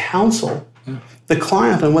helping to counsel the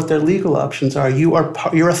client on what their legal options are.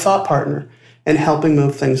 You're a thought partner in helping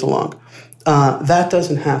move things along. That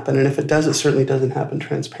doesn't happen, and if it does, it certainly doesn't happen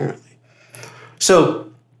transparently.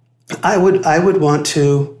 So I would want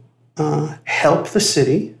to help the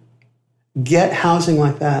city get housing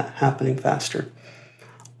like that happening faster.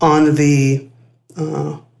 On the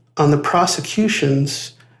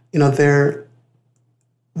prosecutions,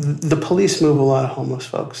 the police move a lot of homeless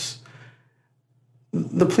folks.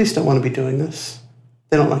 The police don't want to be doing this.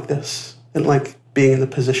 They don't like this. They don't like being in the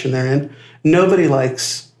position they're in. Nobody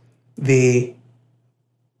likes the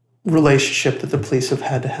relationship that the police have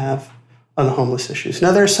had to have on the homeless issues.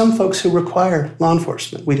 Now, there are some folks who require law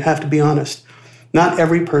enforcement. We'd have to be honest. Not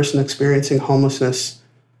every person experiencing homelessness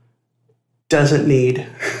doesn't need,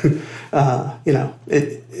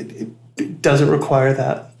 it doesn't require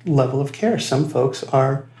that level of care. Some folks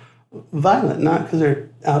are violent, not because they're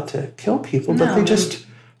out to kill people, but they just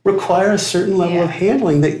require a certain level of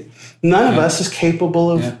handling that none of us is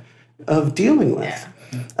capable of dealing with.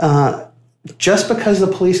 Just because the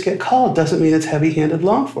police get called doesn't mean it's heavy-handed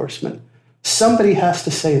law enforcement. Somebody has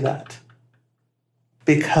to say that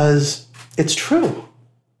because it's true.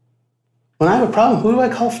 When I have a problem, who do I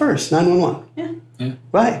call first? 911. Yeah.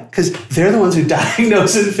 Right, because they're the ones who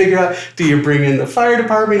diagnose it and figure out, do you bring in the fire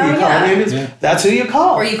department? Do you call an ambulance? Yeah. That's who you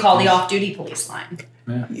call. Or you call the off-duty police line.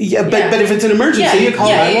 But if it's an emergency, you call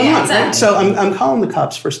 911. Exactly. Right? So I'm calling the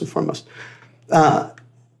cops first and foremost. But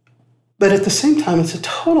at the same time, it's a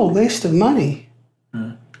total waste of money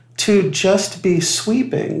to just be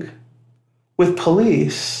sweeping with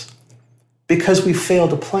police because we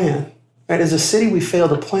failed to plan. Right? As a city, we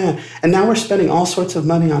failed to plan. And now we're spending all sorts of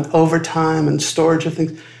money on overtime and storage of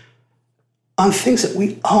things, on things that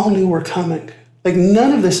we all knew were coming. Like,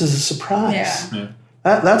 none of this is a surprise.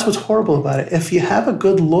 That's what's horrible about it. If you have a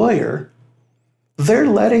good lawyer, they're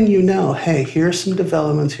letting you know, hey, here's some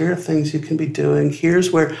developments, here are things you can be doing,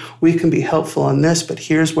 here's where we can be helpful on this, but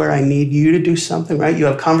here's where I need you to do something, right? You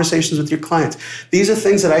have conversations with your clients. These are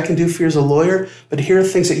things that I can do for you as a lawyer, but here are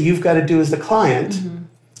things that you've got to do as the client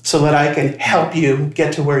so that I can help you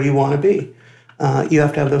get to where you want to be. You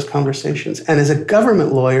have to have those conversations. And as a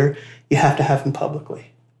government lawyer, you have to have them publicly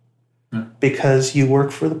because you work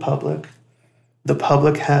for the public. The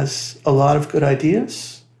public has a lot of good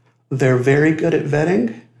ideas. They're very good at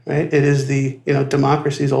vetting, right? It is the,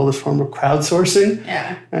 democracy's oldest form of crowdsourcing,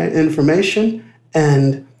 right? Information.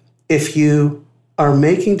 And if you are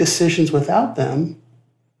making decisions without them,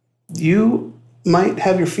 you might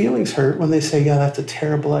have your feelings hurt when they say, yeah, that's a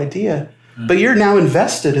terrible idea. But you're now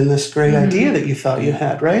invested in this great idea that you thought you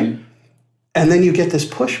had, right? And then you get this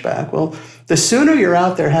pushback. Well, the sooner you're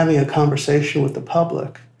out there having a conversation with the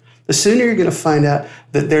public, the sooner you're going to find out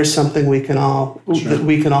that there's something we can all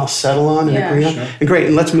settle on and agree on. And great,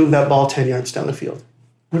 and let's move that ball 10 yards down the field.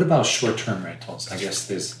 What about short-term rentals? I guess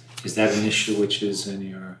is that an issue which is in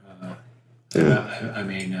your? I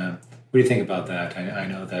mean, what do you think about that? I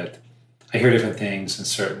know that I hear different things in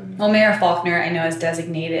certain. Well, Mayor Faulkner, I know, has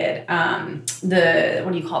designated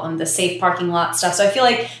the safe parking lot stuff. So I feel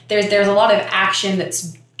like there's a lot of action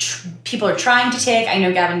that's people are trying to take. I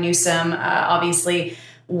know Gavin Newsom obviously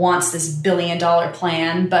wants this $1 billion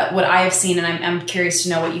plan, but what I have seen, and I'm curious to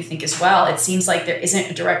know what you think as well, it seems like there isn't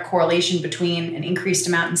a direct correlation between an increased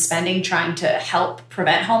amount in spending trying to help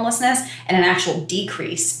prevent homelessness and an actual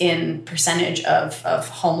decrease in percentage of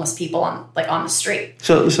homeless people on the street.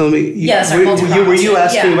 So let me. Were you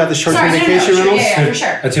asking about the short-term vacation rentals? Yeah, for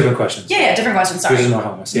sure. Different questions. Yeah, different questions. Sorry. Which is more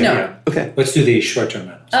homeless. Yeah. Okay. Let's do the short-term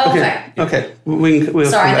rentals. Oh, okay. We'll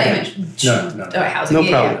sorry, come I back. thought you meant housing. No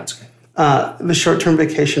problem. That's okay. The short-term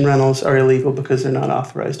vacation rentals are illegal because they're not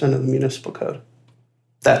authorized under the municipal code.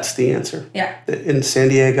 That's the answer. Yeah. In San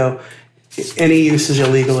Diego, any use is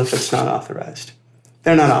illegal if it's not authorized.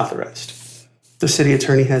 They're not authorized. The city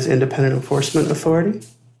attorney has independent enforcement authority.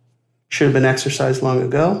 Should have been exercised long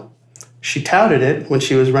ago. She touted it when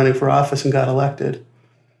she was running for office and got elected.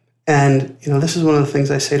 And, this is one of the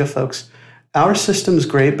things I say to folks. Our system is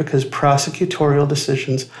great because prosecutorial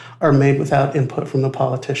decisions are made without input from the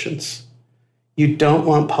politicians. You don't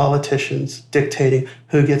want politicians dictating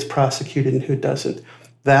who gets prosecuted and who doesn't.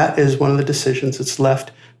 That is one of the decisions that's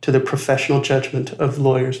left to the professional judgment of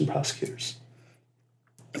lawyers and prosecutors,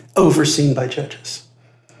 overseen by judges.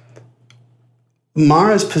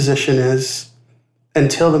 Mara's position is,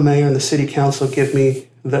 until the mayor and the city council give me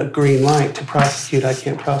the green light to prosecute, I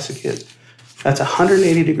can't prosecute. That's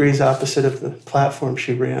 180 degrees opposite of the platform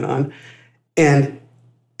she ran on. And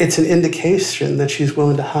it's an indication that she's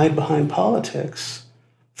willing to hide behind politics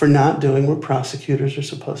for not doing what prosecutors are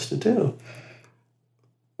supposed to do.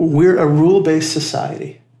 We're a rule-based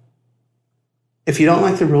society. If you don't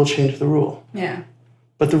like the rule, change the rule. Yeah.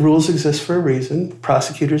 But the rules exist for a reason.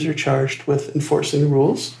 Prosecutors are charged with enforcing the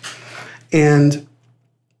rules. And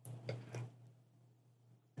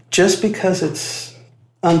just because it's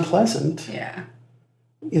unpleasant,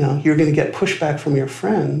 you're going to get pushback from your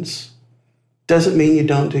friends, doesn't mean you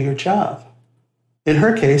don't do your job. In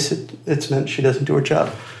her case, it's meant she doesn't do her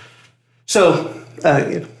job. So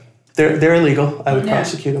they're illegal. I would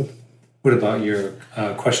prosecute them. What about your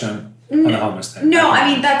question on the homeless thing? No,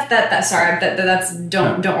 I mean that's sorry. That's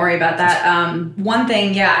don't worry about that. One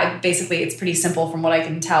thing, basically it's pretty simple from what I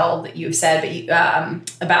can tell that you've said, but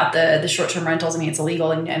about the short-term rentals. I mean, it's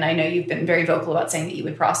illegal, and I know you've been very vocal about saying that you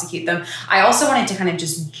would prosecute them. I also wanted to kind of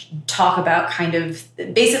just talk about kind of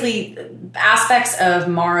basically aspects of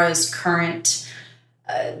Mara's current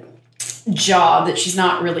job that she's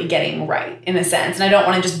not really getting right, in a sense. And I don't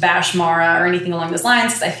want to just bash Mara or anything along those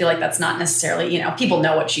lines, because I feel like that's not necessarily, people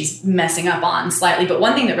know what she's messing up on slightly. But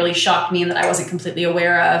one thing that really shocked me and that I wasn't completely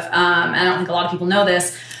aware of, and I don't think a lot of people know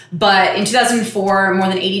this, but in 2004, more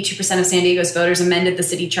than 82% of San Diego's voters amended the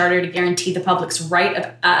city charter to guarantee the public's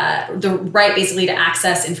right basically to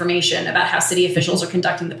access information about how city officials are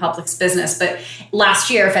conducting the public's business. But last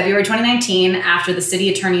year, February 2019, after the city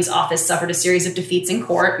attorney's office suffered a series of defeats in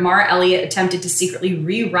court, Mara Elliott attempted to secretly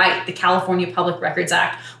rewrite the California Public Records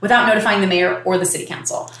Act without notifying the mayor or the city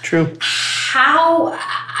council. True. Why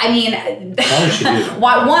would she do that?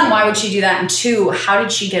 Why would she do that? And two, how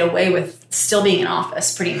did she get away with still being in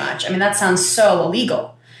office, pretty much? I mean, that sounds so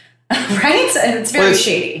illegal, right? And it's very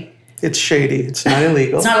shady. It's shady. It's not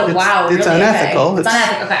illegal. It's not, it's really? unethical. Okay. It's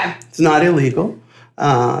unethical, okay. It's not illegal.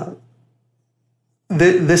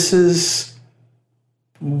 This is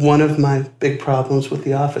one of my big problems with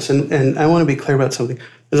the office. And I want to be clear about something.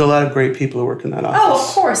 There's a lot of great people who work in that office. Oh,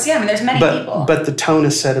 of course. Yeah, I mean, there's many people. But the tone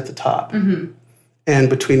is set at the top. Mm-hmm. And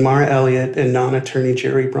between Mara Elliott and non-attorney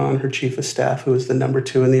Jerry Braun, her chief of staff, who was the number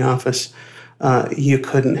 2 in the office, you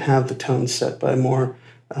couldn't have the tone set by more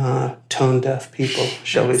tone-deaf people,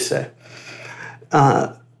 shall we say.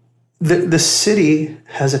 The city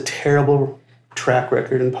has a terrible track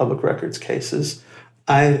record in public records cases.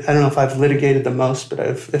 I don't know if I've litigated the most, but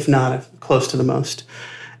if not, I'm close to the most.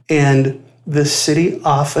 And the city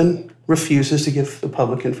often refuses to give the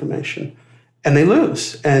public information, and they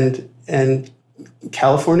lose. And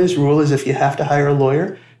California's rule is if you have to hire a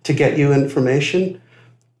lawyer to get you information,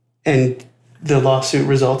 and the lawsuit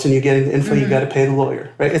results and you getting the info, you got to pay the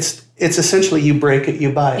lawyer, right? It's essentially you break it,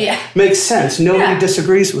 you buy it. Yeah. Makes sense. Nobody Yeah.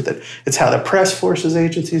 disagrees with it. It's how the press forces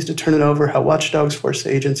agencies to turn it over, how watchdogs force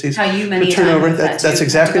agencies How you many to turn it over. times That's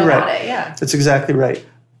exactly to go right. at it, yeah. That's exactly right.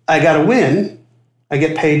 I got to win. I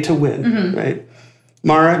get paid to win, right?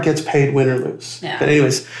 Mara gets paid win or lose. Yeah. But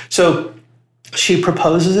anyways, so she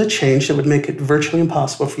proposes a change that would make it virtually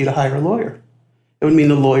impossible for you to hire a lawyer. It would mean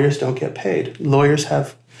the lawyers don't get paid. Lawyers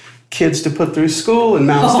have kids to put through school and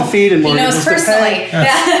mouths to feed and He mortgages knows to personally. pay.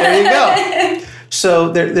 Yeah. There you go.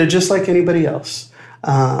 So they're just like anybody else.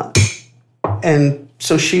 And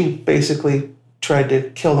so she basically tried to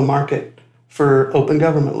kill the market for open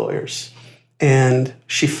government lawyers. And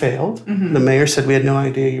she failed. The mayor said, we had no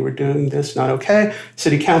idea you were doing this, not okay.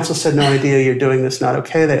 City council said, no idea you're doing this, not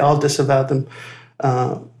okay. They all disavowed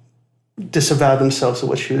themselves of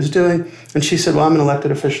what she was doing. And she said, well, I'm an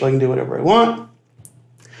elected official, I can do whatever I want.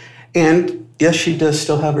 And yes, she does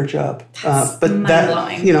still have her job. But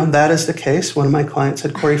mind-blowing. that is the case. One of my clients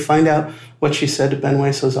said, Corey, find out what she said to Ben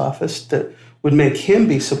Weslow's office that would make him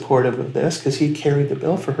be supportive of this, because he carried the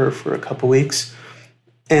bill for her for a couple weeks.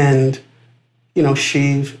 And,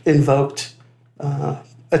 she invoked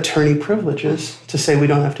attorney privileges to say, we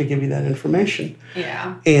don't have to give you that information.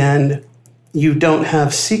 Yeah. And you don't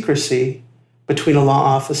have secrecy between a law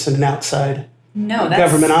office and an outside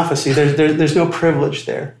government office. There's no privilege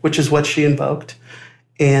there, which is what she invoked.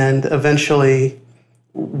 And eventually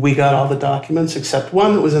we got all the documents except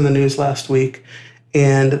one that was in the news last week.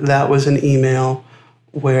 And that was an email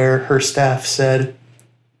where her staff said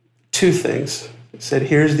two things. It said,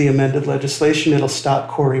 here's the amended legislation. It'll stop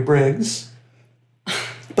Corey Briggs.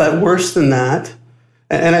 But worse than that,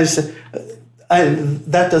 and I said,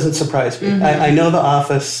 that doesn't surprise me. I know the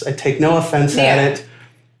office. I take no offense at it.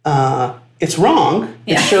 It's wrong.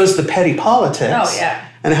 Yeah. It shows the petty politics Oh, yeah.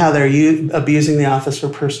 and how they're abusing the office for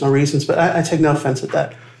personal reasons. But I take no offense at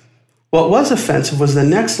that. What was offensive was the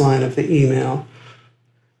next line of the email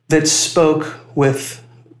that spoke with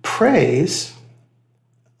praise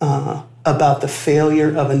about the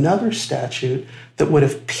failure of another statute that would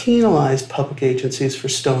have penalized public agencies for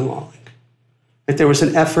stonewalling. Right? There was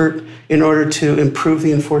an effort in order to improve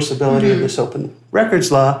the enforceability of this open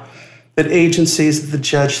records law that agencies that the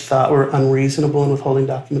judge thought were unreasonable in withholding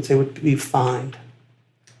documents, they would be fined.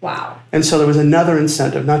 Wow. And so there was another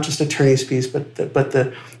incentive, not just attorney's fees, but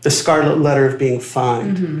the scarlet letter of being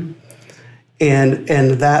fined. And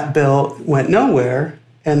that bill went nowhere,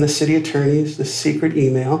 and the city attorneys, the secret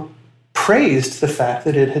email, praised the fact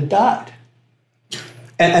that it had died.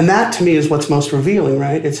 And that, to me, is what's most revealing,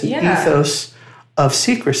 right? It's an ethos of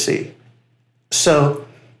secrecy. So,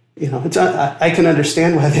 I can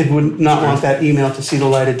understand why they would not want that email to see the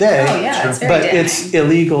light of day. Oh, yeah, it's very but damning. it's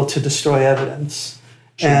illegal to destroy evidence.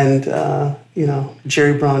 And,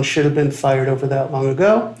 Jerry Braun should have been fired over that long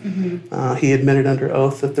ago. He admitted under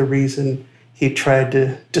oath that the reason he tried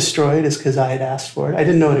to destroy it is because I had asked for it. I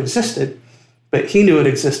didn't know it existed, but he knew it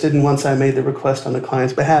existed. And once I made the request on the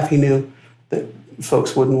client's behalf, he knew that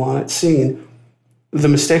folks wouldn't want it seen. The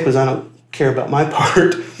mistake was I don't care about my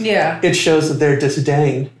part. Yeah. It shows that their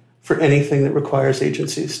disdain for anything that requires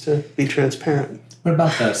agencies to be transparent. What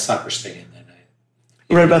about the soccer stadium then?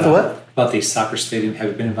 Right about the what? About the soccer stadium.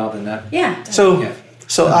 Have you been involved in that? Yeah. So Yeah.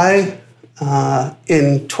 I,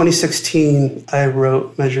 in 2016, I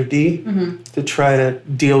wrote Measure D to try to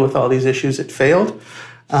deal with all these issues. It failed.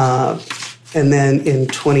 And then in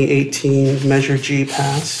 2018, Measure G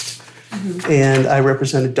passed. And I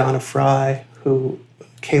represented Donna Fry, who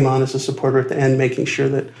came on as a supporter at the end, making sure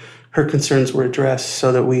that her concerns were addressed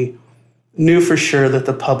so that we knew for sure that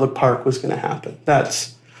the public park was going to happen.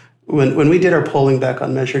 That's when we did our polling back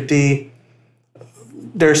on Measure D,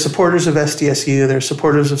 there are supporters of SDSU, there are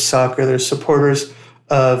supporters of soccer, there's supporters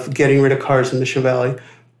of getting rid of cars in Mission Valley,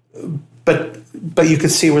 but you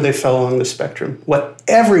could see where they fell along the spectrum. What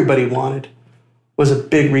everybody wanted was a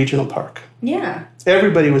big regional park. Yeah.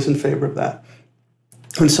 Everybody was in favor of that.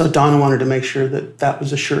 And so Donna wanted to make sure that that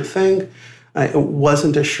was a sure thing. It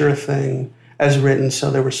wasn't a sure thing as written,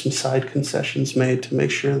 so there were some side concessions made to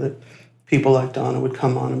make sure that people like Donna would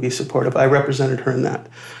come on and be supportive. I represented her in that.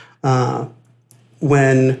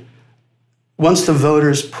 Once the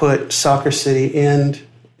voters put Soccer City and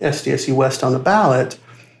SDSU West on the ballot,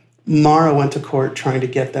 Mara went to court trying to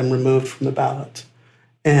get them removed from the ballot.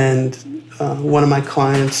 And one of my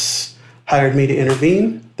clients hired me to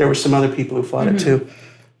intervene. There were some other people who fought it too.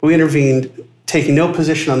 But we intervened, taking no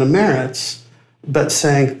position on the merits, but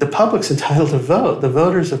saying the public's entitled to vote. The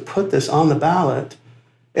voters have put this on the ballot.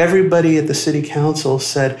 Everybody at the city council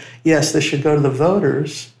said, yes, this should go to the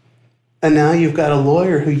voters. And now you've got a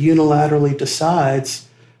lawyer who unilaterally decides,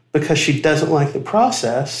 because she doesn't like the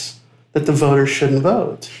process, that the voters shouldn't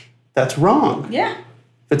vote. That's wrong. Yeah.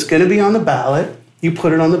 If it's going to be on the ballot, you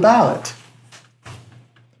put it on the ballot.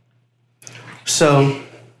 So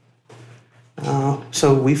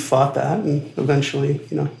we fought that, and eventually,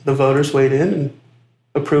 the voters weighed in and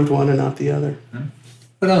approved one and not the other.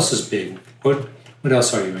 What else is big? What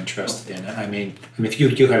else are you interested in? I mean, if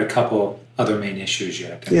you had a couple other main issues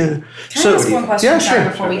yet. Yeah. Can I ask one question sure.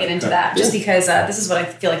 before we get into that? Just because this is what I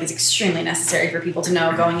feel like is extremely necessary for people to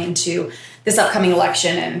know going into this upcoming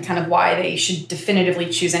election, and kind of why they should definitively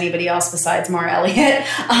choose anybody else besides Mara Elliott,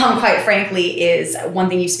 quite frankly, is one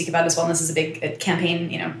thing you speak about as well, and this is a big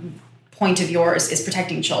campaign, point of yours, is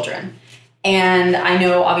protecting children. And I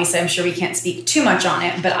know, obviously, I'm sure we can't speak too much on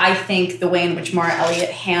it, but I think the way in which Mara Elliott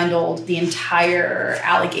handled the entire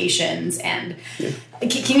allegations and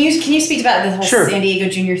can you speak about the whole San Diego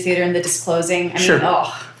Junior Theater and the disclosing? I mean,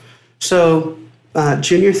 So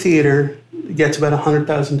Junior Theater gets about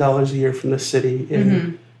 $100,000 a year from the city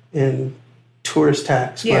in tourist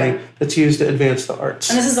tax money that's used to advance the arts.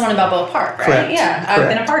 And this is the one about Balboa Park, right? Correct. Yeah, I've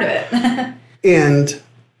been a part of it. And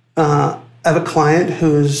I have a client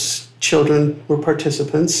whose children were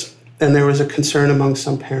participants, and there was a concern among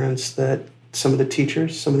some parents that some of the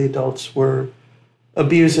teachers, some of the adults were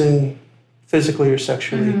abusing physically or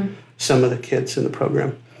sexually some of the kids in the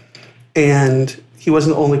program. And he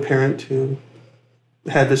wasn't the only parent who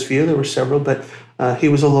had this view. There were several, but he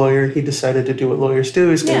was a lawyer. He decided to do what lawyers do.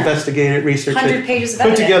 He's going to investigate it, research 100 it, pages of put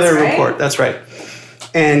evidence, together a right? report. That's right.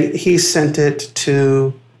 And he sent it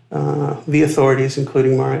to the authorities,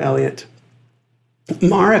 including Mara Elliott.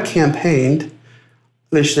 Mara campaigned.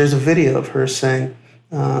 There's a video of her saying,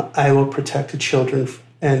 I will protect the children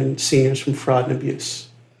and seniors from fraud and abuse.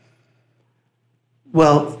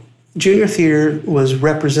 Well, Junior Theater was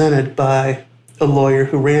represented by a lawyer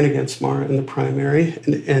who ran against Mara in the primary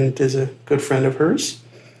and is a good friend of hers.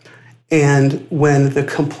 And when the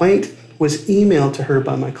complaint was emailed to her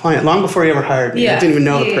by my client, long before he ever hired me, I didn't even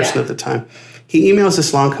know the person at the time, he emails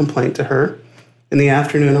this long complaint to her in the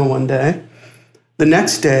afternoon on one day. The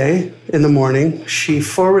next day, in the morning, she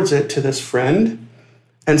forwards it to this friend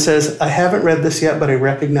and says, I haven't read this yet, but I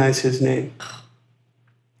recognize his name.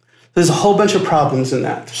 There's a whole bunch of problems in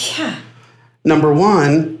that. Yeah. Number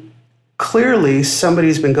one, clearly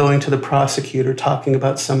somebody's been going to the prosecutor talking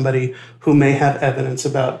about somebody who may have evidence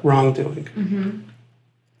about wrongdoing.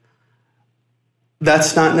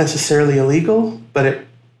 That's not necessarily illegal, but it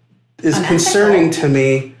is concerning to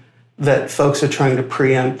me that folks are trying to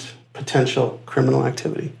preempt potential criminal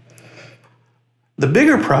activity. The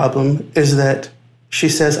bigger problem is that she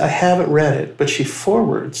says, I haven't read it, but she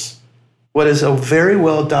forwards what is a very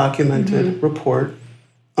well documented report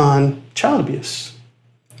on child abuse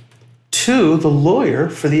to the lawyer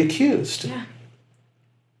for the accused. Yeah.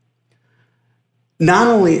 Not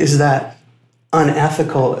only is that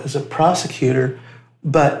unethical as a prosecutor,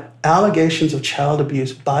 but allegations of child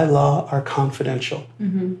abuse by law are confidential.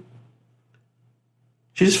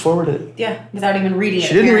 She just forwarded it. Yeah, without even reading it.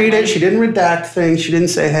 She didn't read it. She didn't redact things. She didn't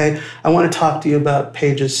say, hey, I want to talk to you about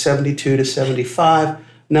pages 72 to 75.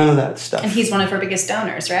 None of that stuff. And he's one of her biggest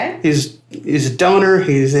donors, right? He's a donor.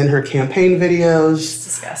 He's in her campaign videos. It's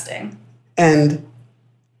disgusting. And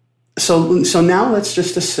so now let's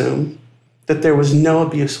just assume that there was no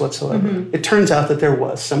abuse whatsoever. It turns out that there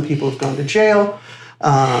was. Some people have gone to jail.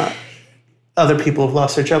 Other people have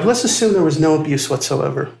lost their job. Let's assume there was no abuse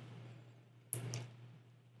whatsoever.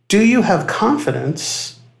 Do you have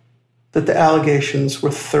confidence that the allegations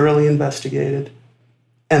were thoroughly investigated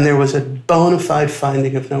and there was a bona fide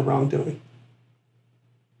finding of no wrongdoing?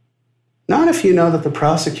 Not if you know that the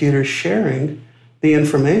prosecutor is sharing the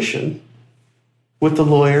information with the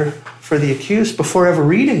lawyer for the accused before ever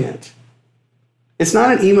reading it. It's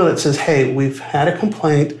not an email that says, hey, we've had a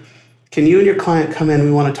complaint. Can you and your client come in?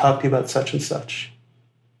 We want to talk to you about such and such.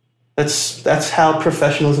 That's how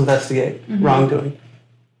professionals investigate wrongdoing.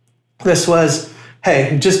 This was,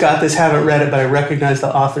 hey, just got this, haven't read it, but I recognize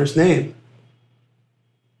the author's name.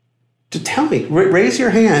 To tell me, raise your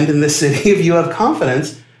hand in this city if you have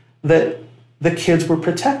confidence that the kids were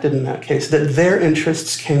protected in that case, that their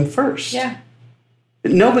interests came first. Yeah.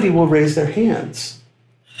 Nobody will raise their hands.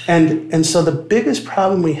 And so the biggest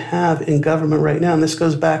problem we have in government right now, and this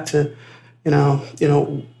goes back to,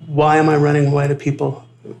 why am I running? Why do people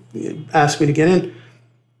ask me to get in?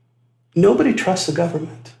 Nobody trusts the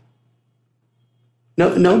government.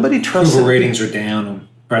 Nobody trusts. Approval ratings are down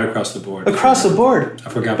right across the board. Across the board.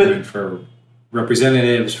 For government, for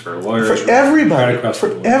representatives, for lawyers, for everybody. right across the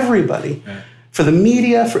board. Everybody. Yeah. for the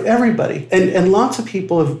media, for everybody. And lots of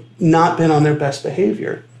people have not been on their best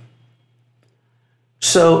behavior.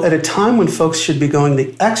 So at a time when folks should be going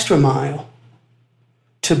the extra mile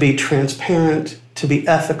to be transparent, to be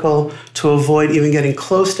ethical, to avoid even getting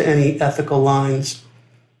close to any ethical lines,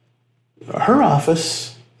 her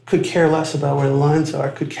office could care less about where the lines are,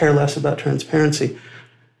 could care less about transparency.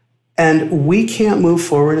 And we can't move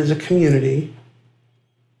forward as a community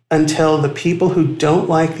until the people who don't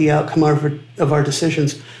like the outcome of our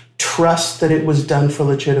decisions trust that it was done for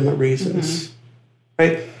legitimate reasons.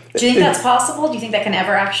 Right? Do you think that's possible? Do you think that can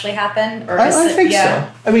ever actually happen? Or I think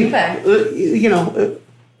so. I mean,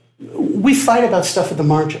 we fight about stuff at the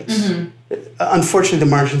margins. Unfortunately, the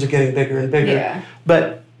margins are getting bigger and bigger. Yeah.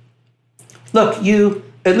 But look, you,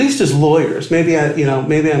 at least as lawyers, maybe I'm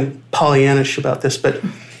Pollyannish about this, but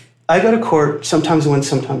I go to court, sometimes I win,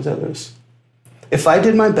 sometimes I lose. If I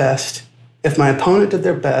did my best, if my opponent did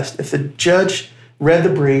their best, if the judge read the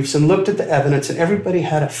briefs and looked at the evidence and everybody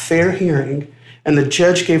had a fair hearing and the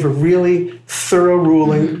judge gave a really thorough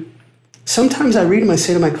ruling, sometimes I read them, I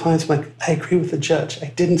say to my clients, I'm like, I agree with the judge. I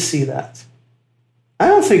didn't see that. I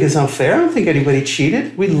don't think it's unfair. I don't think anybody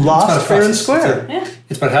cheated. We lost fair and square.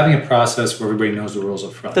 It's about having a process where everybody knows the rules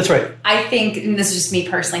up front. That's right. I think, and this is just me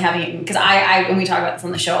personally having it, because I when we talk about this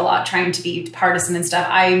on the show a lot, trying to be partisan and stuff,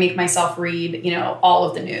 I make myself read, all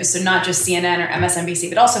of the news. So not just CNN or MSNBC,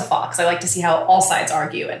 but also Fox. I like to see how all sides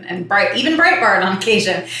argue, and even Breitbart on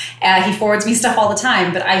occasion. He forwards me stuff all the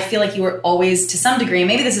time, but I feel like you are always, to some degree,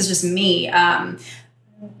 maybe this is just me,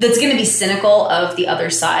 that's going to be cynical of the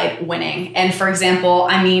other side winning. And for example,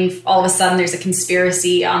 all of a sudden there's a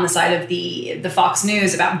conspiracy on the side of the Fox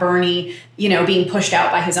News about Bernie, being pushed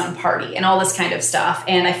out by his own party and all this kind of stuff.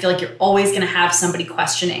 And I feel like you're always going to have somebody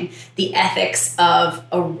questioning the ethics of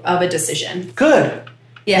a decision. Good.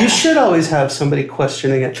 Yeah. You should always have somebody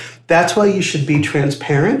questioning it. That's why you should be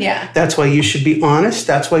transparent. Yeah. That's why you should be honest.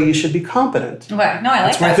 That's why you should be competent. Okay. No, I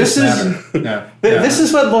like that. This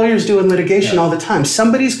is what lawyers do in litigation all the time.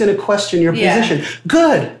 Somebody's going to question your position.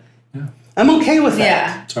 Good. Yeah. I'm okay with that.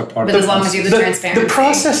 Yeah. It's our part but as long as you have the transparency. The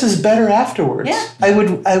process is better afterwards. Yeah.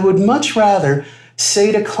 I would much rather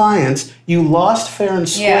say to clients, you lost fair and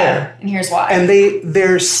square. Yeah. And here's why. And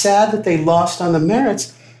they're sad that they lost on the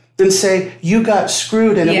merits, than say, you got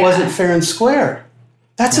screwed and it wasn't fair and square.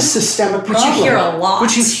 That's a systemic problem. Which you hear a lot.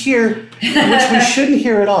 Which we shouldn't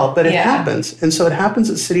hear at all, but it happens. And so it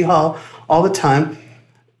happens at City Hall all the time.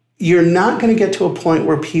 You're not going to get to a point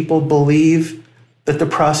where people believe that the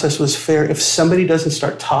process was fair if somebody doesn't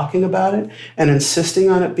start talking about it and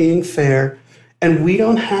insisting on it being fair. And we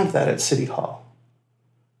don't have that at City Hall.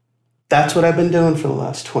 That's what I've been doing for the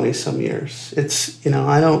last 20-some years.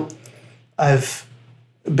 I've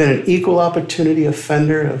been an equal opportunity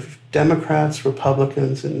offender of Democrats,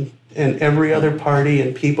 Republicans, and every other party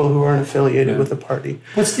and people who aren't affiliated with the party.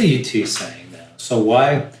 What's the UT saying now? So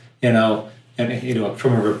why,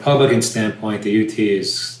 from a Republican standpoint, the UT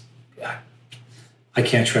is, I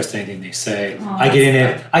can't trust anything they say. I get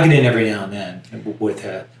in every now and then with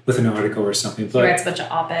an article or something. But, he writes a bunch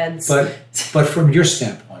of op-eds. But from your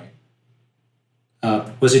standpoint,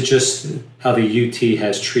 was it just how the UT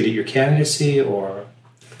has treated your candidacy, or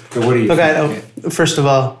what do you think? First of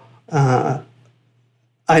all, I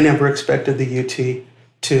never expected the UT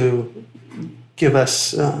to give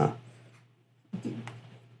us, to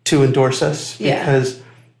endorse us, because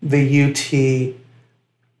the UT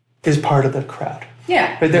is part of the crowd.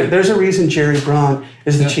 Yeah. But there's a reason Jerry Braun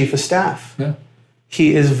is the chief of staff. Yeah.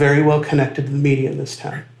 He is very well connected to the media in this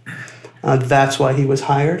town. That's why he was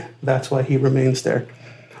hired. That's why he remains there.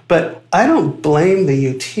 But I don't blame the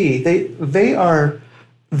UT. They're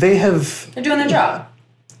doing their job.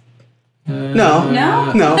 No.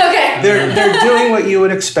 Okay. They're doing what you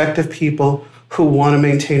would expect of people who want to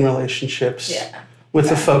maintain relationships with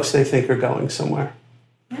the folks they think are going somewhere.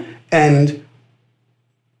 Yeah. And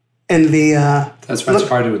that's why it's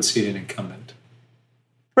hard to unseat an incumbent.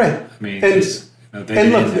 Right. I mean,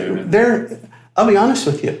 I'll be honest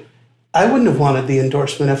with you. I wouldn't have wanted the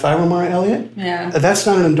endorsement if I were Mara Elliott. Yeah. That's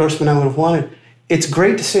not an endorsement I would have wanted. It's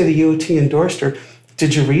great to say the UT endorsed her.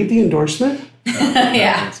 Did you read the endorsement?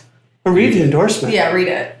 Yeah. Or read the endorsement. Yeah, read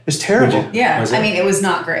it. It's terrible. Yeah. It was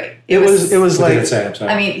not great. It was like... I'm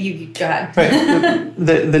sorry. You go ahead. Right.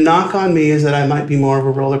 The knock on me is that I might be more of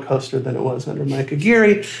a roller coaster than it was under Mike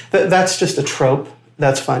Aguirre. That's just a trope.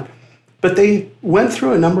 That's fine. But they went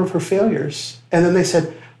through a number of her failures. And then they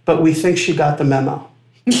said, but we think she got the memo.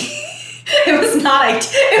 It was not.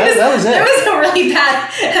 That was it. It was a really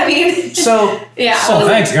bad. So yeah. So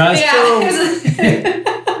thanks, guys.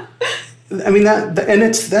 Yeah. I mean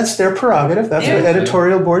that's their prerogative. That's what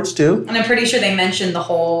editorial boards do. And I'm pretty sure they mentioned the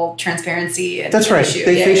whole transparency. That's right. Issue.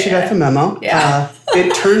 They think she got the memo. Yeah.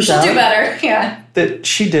 It turns She'll out do better. Yeah. that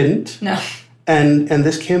she didn't. No. And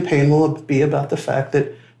this campaign will be about the fact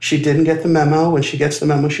that she didn't get the memo. When she gets the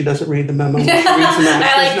memo, she doesn't read the memo. When she reads the memo, she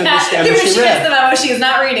doesn't understand what When she read. gets the memo, she is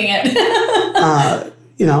not reading it.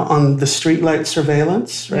 On the streetlight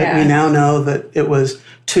surveillance, right? Yeah. We now know that it was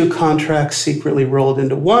 2 contracts secretly rolled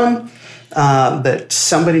into one, that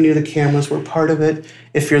somebody knew the cameras were part of it.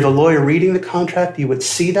 If you're the lawyer reading the contract, you would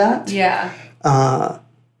see that. Yeah.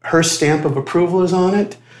 Her stamp of approval is on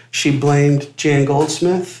it. She blamed Jan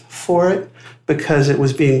Goldsmith for it because it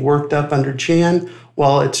was being worked up under Jan.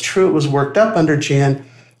 While it's true it was worked up under Jan,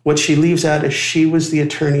 what she leaves out is she was the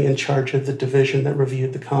attorney in charge of the division that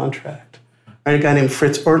reviewed the contract. Right, a guy named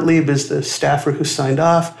Fritz Ortlieb is the staffer who signed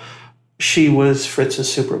off. She was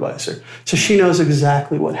Fritz's supervisor. So she knows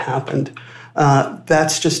exactly what happened.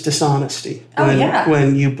 That's just dishonesty.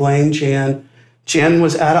 When you blame Jan. Jan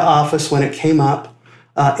was out of office when it came up.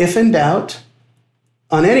 If in doubt,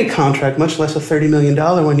 on any contract, much less a $30 million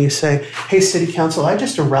one, you say, hey, City Council, I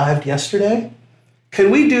just arrived yesterday.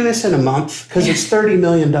 Can we do this in a month? Because it's $30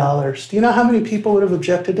 million. Do you know how many people would have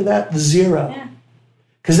objected to that? 0. Yeah.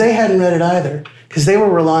 Because they hadn't read it either. Because they were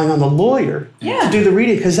relying on the lawyer to do the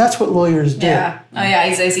reading, because that's what lawyers do. Yeah. Oh, yeah.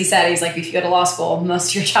 As he said, he's like, if you go to law school, most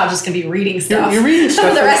of your job is going to be reading stuff. You're reading stuff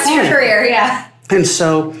for the rest of your career, yeah. And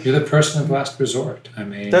so... You're the person of last resort. I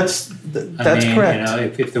mean... That's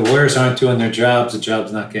correct. If the lawyers aren't doing their jobs, the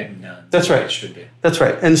job's not getting done. That's right. It should be. That's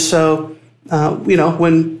right. And so,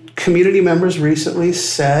 when community members recently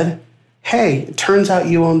said, hey, it turns out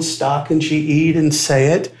you own stock in GE, you didn't say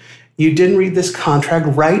it. You didn't read this contract.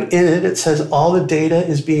 Right in it, it says all the data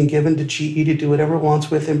is being given to GE to do whatever it wants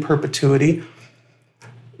with in perpetuity.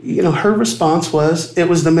 Her response was, it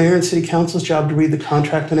was the mayor and city council's job to read the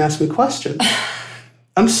contract and ask me questions.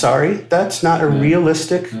 I'm sorry, that's not a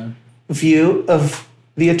realistic view of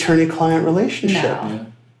the attorney-client relationship. No. Yeah.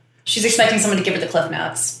 She's expecting someone to give her the cliff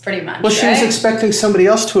notes, pretty much. Well, she was expecting somebody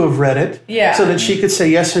else to have read it so that she could say,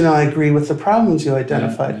 yes or no, I agree with the problems you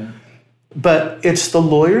identified. Yeah. But it's the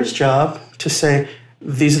lawyer's job to say,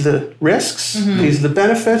 these are the risks, these are the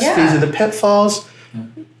benefits, these are the pitfalls,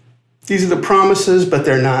 these are the promises, but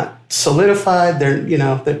they're not solidified. They're,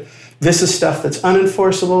 this is stuff that's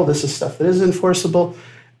unenforceable, this is stuff that is enforceable.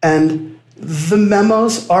 And the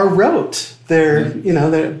memos are rote. They're, ROTE,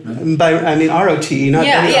 not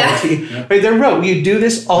ROTE. Right? They're rote. You do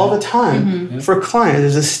this all the time for clients.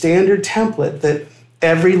 There's a standard template that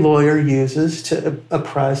every lawyer uses to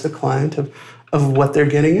apprise the client of what they're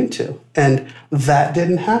getting into. And that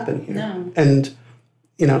didn't happen here. No. And,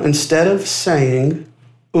 instead of saying,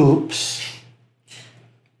 oops,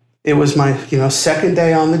 it was my, second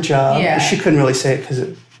day on the job. Yeah. She couldn't really say it because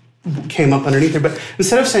it came up underneath her. But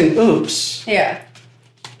instead of saying, oops,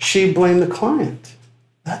 she blamed the client.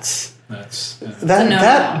 That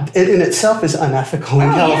in itself is unethical in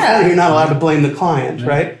California. Yeah. You're not allowed to blame the client,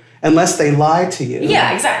 right? Unless they lie to you.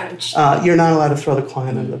 Yeah, exactly. You're not allowed to throw the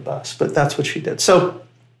client under the bus. But that's what she did. So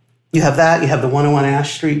you have that. You have the 101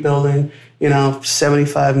 Ash Street building,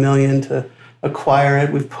 $75 million to acquire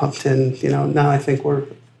it. We've pumped in, now I think we're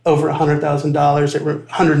over $100,000,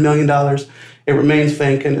 $100 million. It remains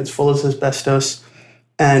vacant. It's full of asbestos.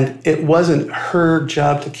 And it wasn't her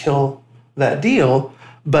job to kill that deal,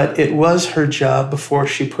 but it was her job before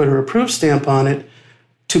she put her approved stamp on it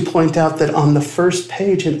to point out that on the first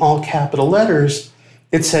page in all capital letters,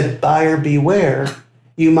 it said, buyer beware,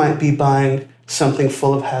 you might be buying something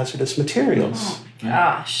full of hazardous materials. Oh,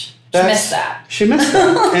 gosh. She missed that. She missed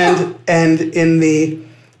that. and in the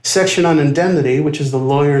section on indemnity, which is the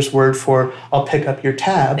lawyer's word for I'll pick up your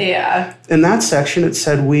tab. Yeah. In that section, it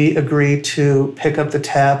said we agree to pick up the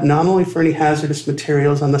tab not only for any hazardous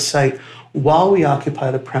materials on the site while we occupy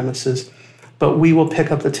the premises, but we will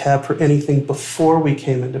pick up the tab for anything before we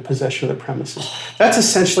came into possession of the premises. That's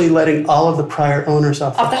essentially letting all of the prior owners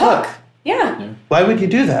off the hook. Yeah. Why would you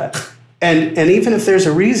do that? And even if there's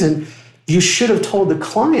a reason, you should have told the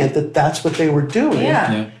client that that's what they were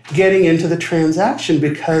doing, getting into the transaction,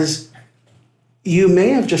 because you may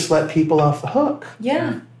have just let people off the hook.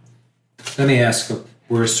 Yeah. Let me ask,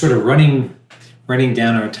 we're sort of running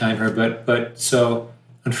down our time here, but so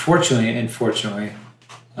unfortunately and fortunately,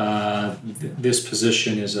 this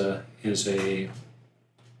position is a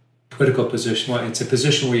political position. Well, it's a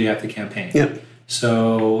position where you have to campaign. Yep.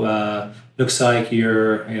 So looks like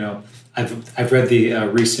you're, I've read the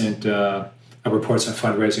recent reports on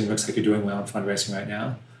fundraising. Looks like you're doing well in fundraising right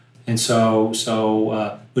now. And so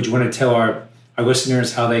would you want to tell our our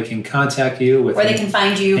listeners how they can contact you with Or they can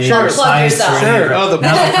find you. any Plug of your sites or yourself. any of Sure. your- Oh, the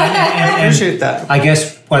and appreciate that. I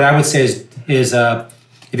guess what I would say is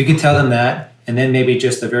if you could tell them that, and then maybe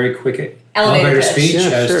just a very quick elevator pitch. speech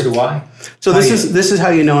Yeah, as sure. to why. So How this is how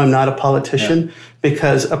you know I'm not a politician,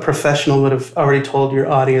 because a professional would have already told your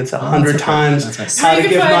audience 100 that's okay. times That's okay. how So to you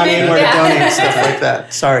give can find money me. and where Yeah. to donate, stuff like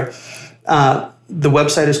that. Sorry. The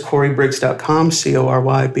website is CoreyBriggs.com,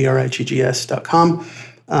 CoreyBriggs.com.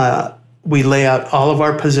 We lay out all of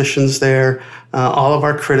our positions there, all of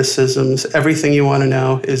our criticisms, everything you want to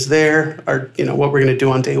know is there. What we're going to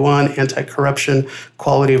do on day one, anti-corruption,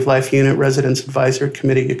 quality of life unit, residents advisory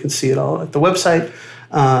committee. You can see it all at the website.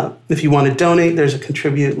 If you want to donate, there's a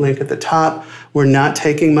contribute link at the top. We're not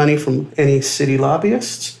taking money from any city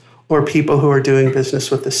lobbyists or people who are doing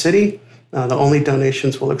business with the city. The only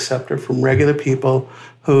donations we'll accept are from regular people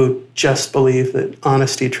who just believe that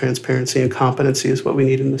honesty, transparency, and competency is what we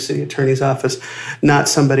need in the city attorney's office, not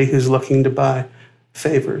somebody who's looking to buy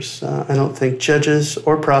favors. I don't think judges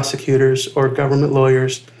or prosecutors or government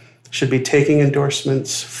lawyers should be taking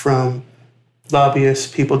endorsements from lobbyists,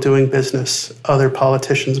 people doing business, other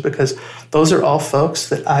politicians, because those are all folks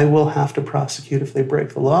that I will have to prosecute if they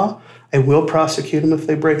break the law. I will prosecute them if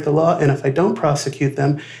they break the law, and if I don't prosecute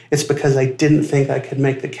them, it's because I didn't think I could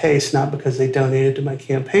make the case, not because they donated to my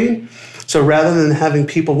campaign. So rather than having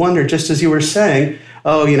people wonder, just as you were saying,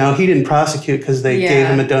 oh, he didn't prosecute because they gave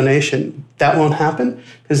him a donation, that won't happen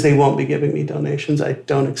because they won't be giving me donations. I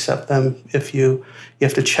don't accept them if you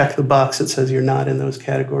have to check the box that says you're not in those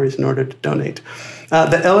categories in order to donate.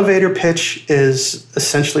 The elevator pitch is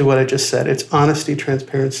essentially what I just said. It's honesty,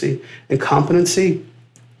 transparency, and competency.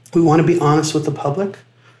 We want to be honest with the public.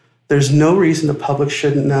 There's no reason the public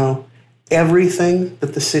shouldn't know everything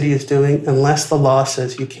that the city is doing unless the law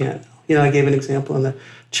says you can't. I gave an example in the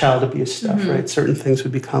child abuse stuff, right? Certain things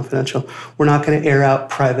would be confidential. We're not going to air out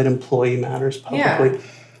private employee matters publicly. Yeah.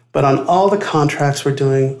 But on all the contracts we're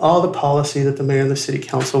doing, all the policy that the mayor and the city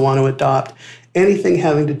council want to adopt, anything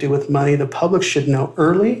having to do with money, the public should know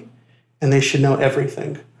early, and they should know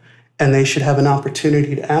everything. And they should have an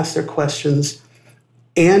opportunity to ask their questions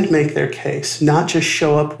and make their case, not just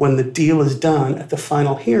show up when the deal is done at the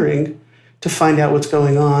final hearing to find out what's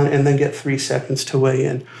going on and then get 3 seconds to weigh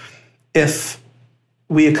in. If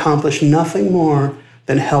we accomplish nothing more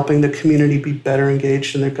than helping the community be better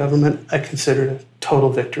engaged in their government, I consider it a total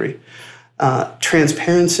victory.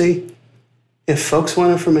 Transparency, if folks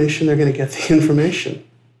want information, they're going to get the information.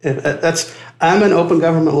 I'm an open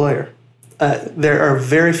government lawyer. There are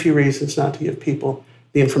very few reasons not to give people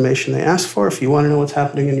the information they ask for. If you want to know what's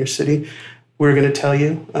happening in your city, we're going to tell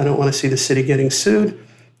you. I don't want to see the city getting sued.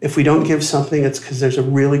 If we don't give something, it's because there's a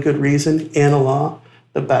really good reason and a law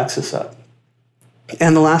that backs us up.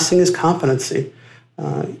 And the last thing is competency.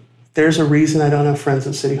 There's a reason I don't have friends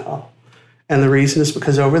at City Hall. And the reason is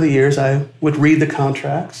because over the years, I would read the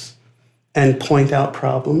contracts and point out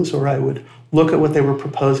problems, or I would look at what they were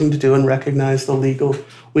proposing to do and recognize the legal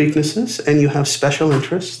weaknesses. And you have special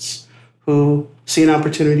interests who see an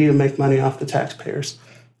opportunity to make money off the taxpayers.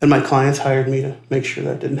 And my clients hired me to make sure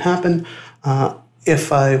that didn't happen.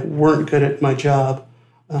 If I weren't good at my job,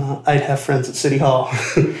 I'd have friends at City Hall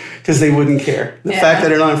because they wouldn't care. The fact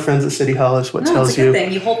that I don't have friends at City Hall is what tells it's a good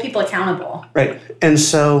thing. You hold people accountable. Right. And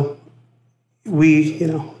so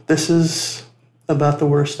this is about the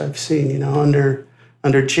worst I've seen, under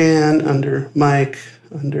Jan, under Mike,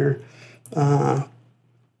 under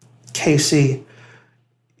Casey.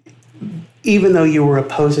 Even though you were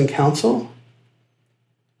opposing counsel,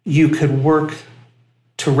 you could work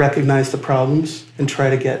to recognize the problems and try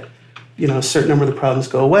to get, a certain number of the problems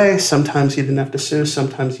go away. Sometimes you didn't have to sue,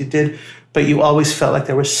 sometimes you did, but you always felt like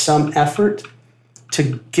there was some effort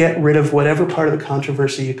to get rid of whatever part of the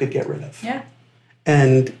controversy you could get rid of. Yeah.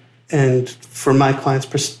 And from my client's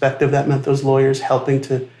perspective, that meant those lawyers helping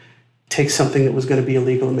to take something that was going to be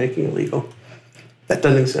illegal and making it legal. That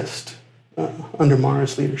doesn't exist. Under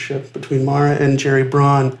Mara's leadership, between Mara and Jerry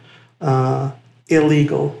Braun,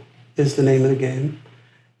 illegal is the name of the game.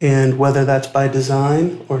 And whether that's by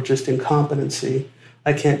design or just incompetency,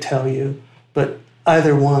 I can't tell you. But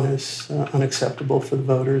either one is unacceptable for the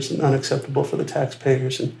voters and unacceptable for the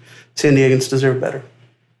taxpayers. And San Diegans deserve better.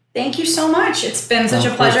 Thank you so much. It's been such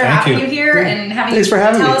a pleasure having you here and having you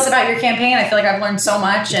tell us about your campaign. I feel like I've learned so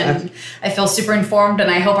much, and I feel super informed,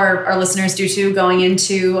 and I hope our listeners do too going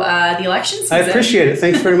into the election season. I appreciate it.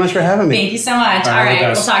 Thanks very much for having me. Thank you so much. All right.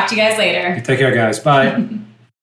 We'll talk to you guys later. Take care, guys. Bye.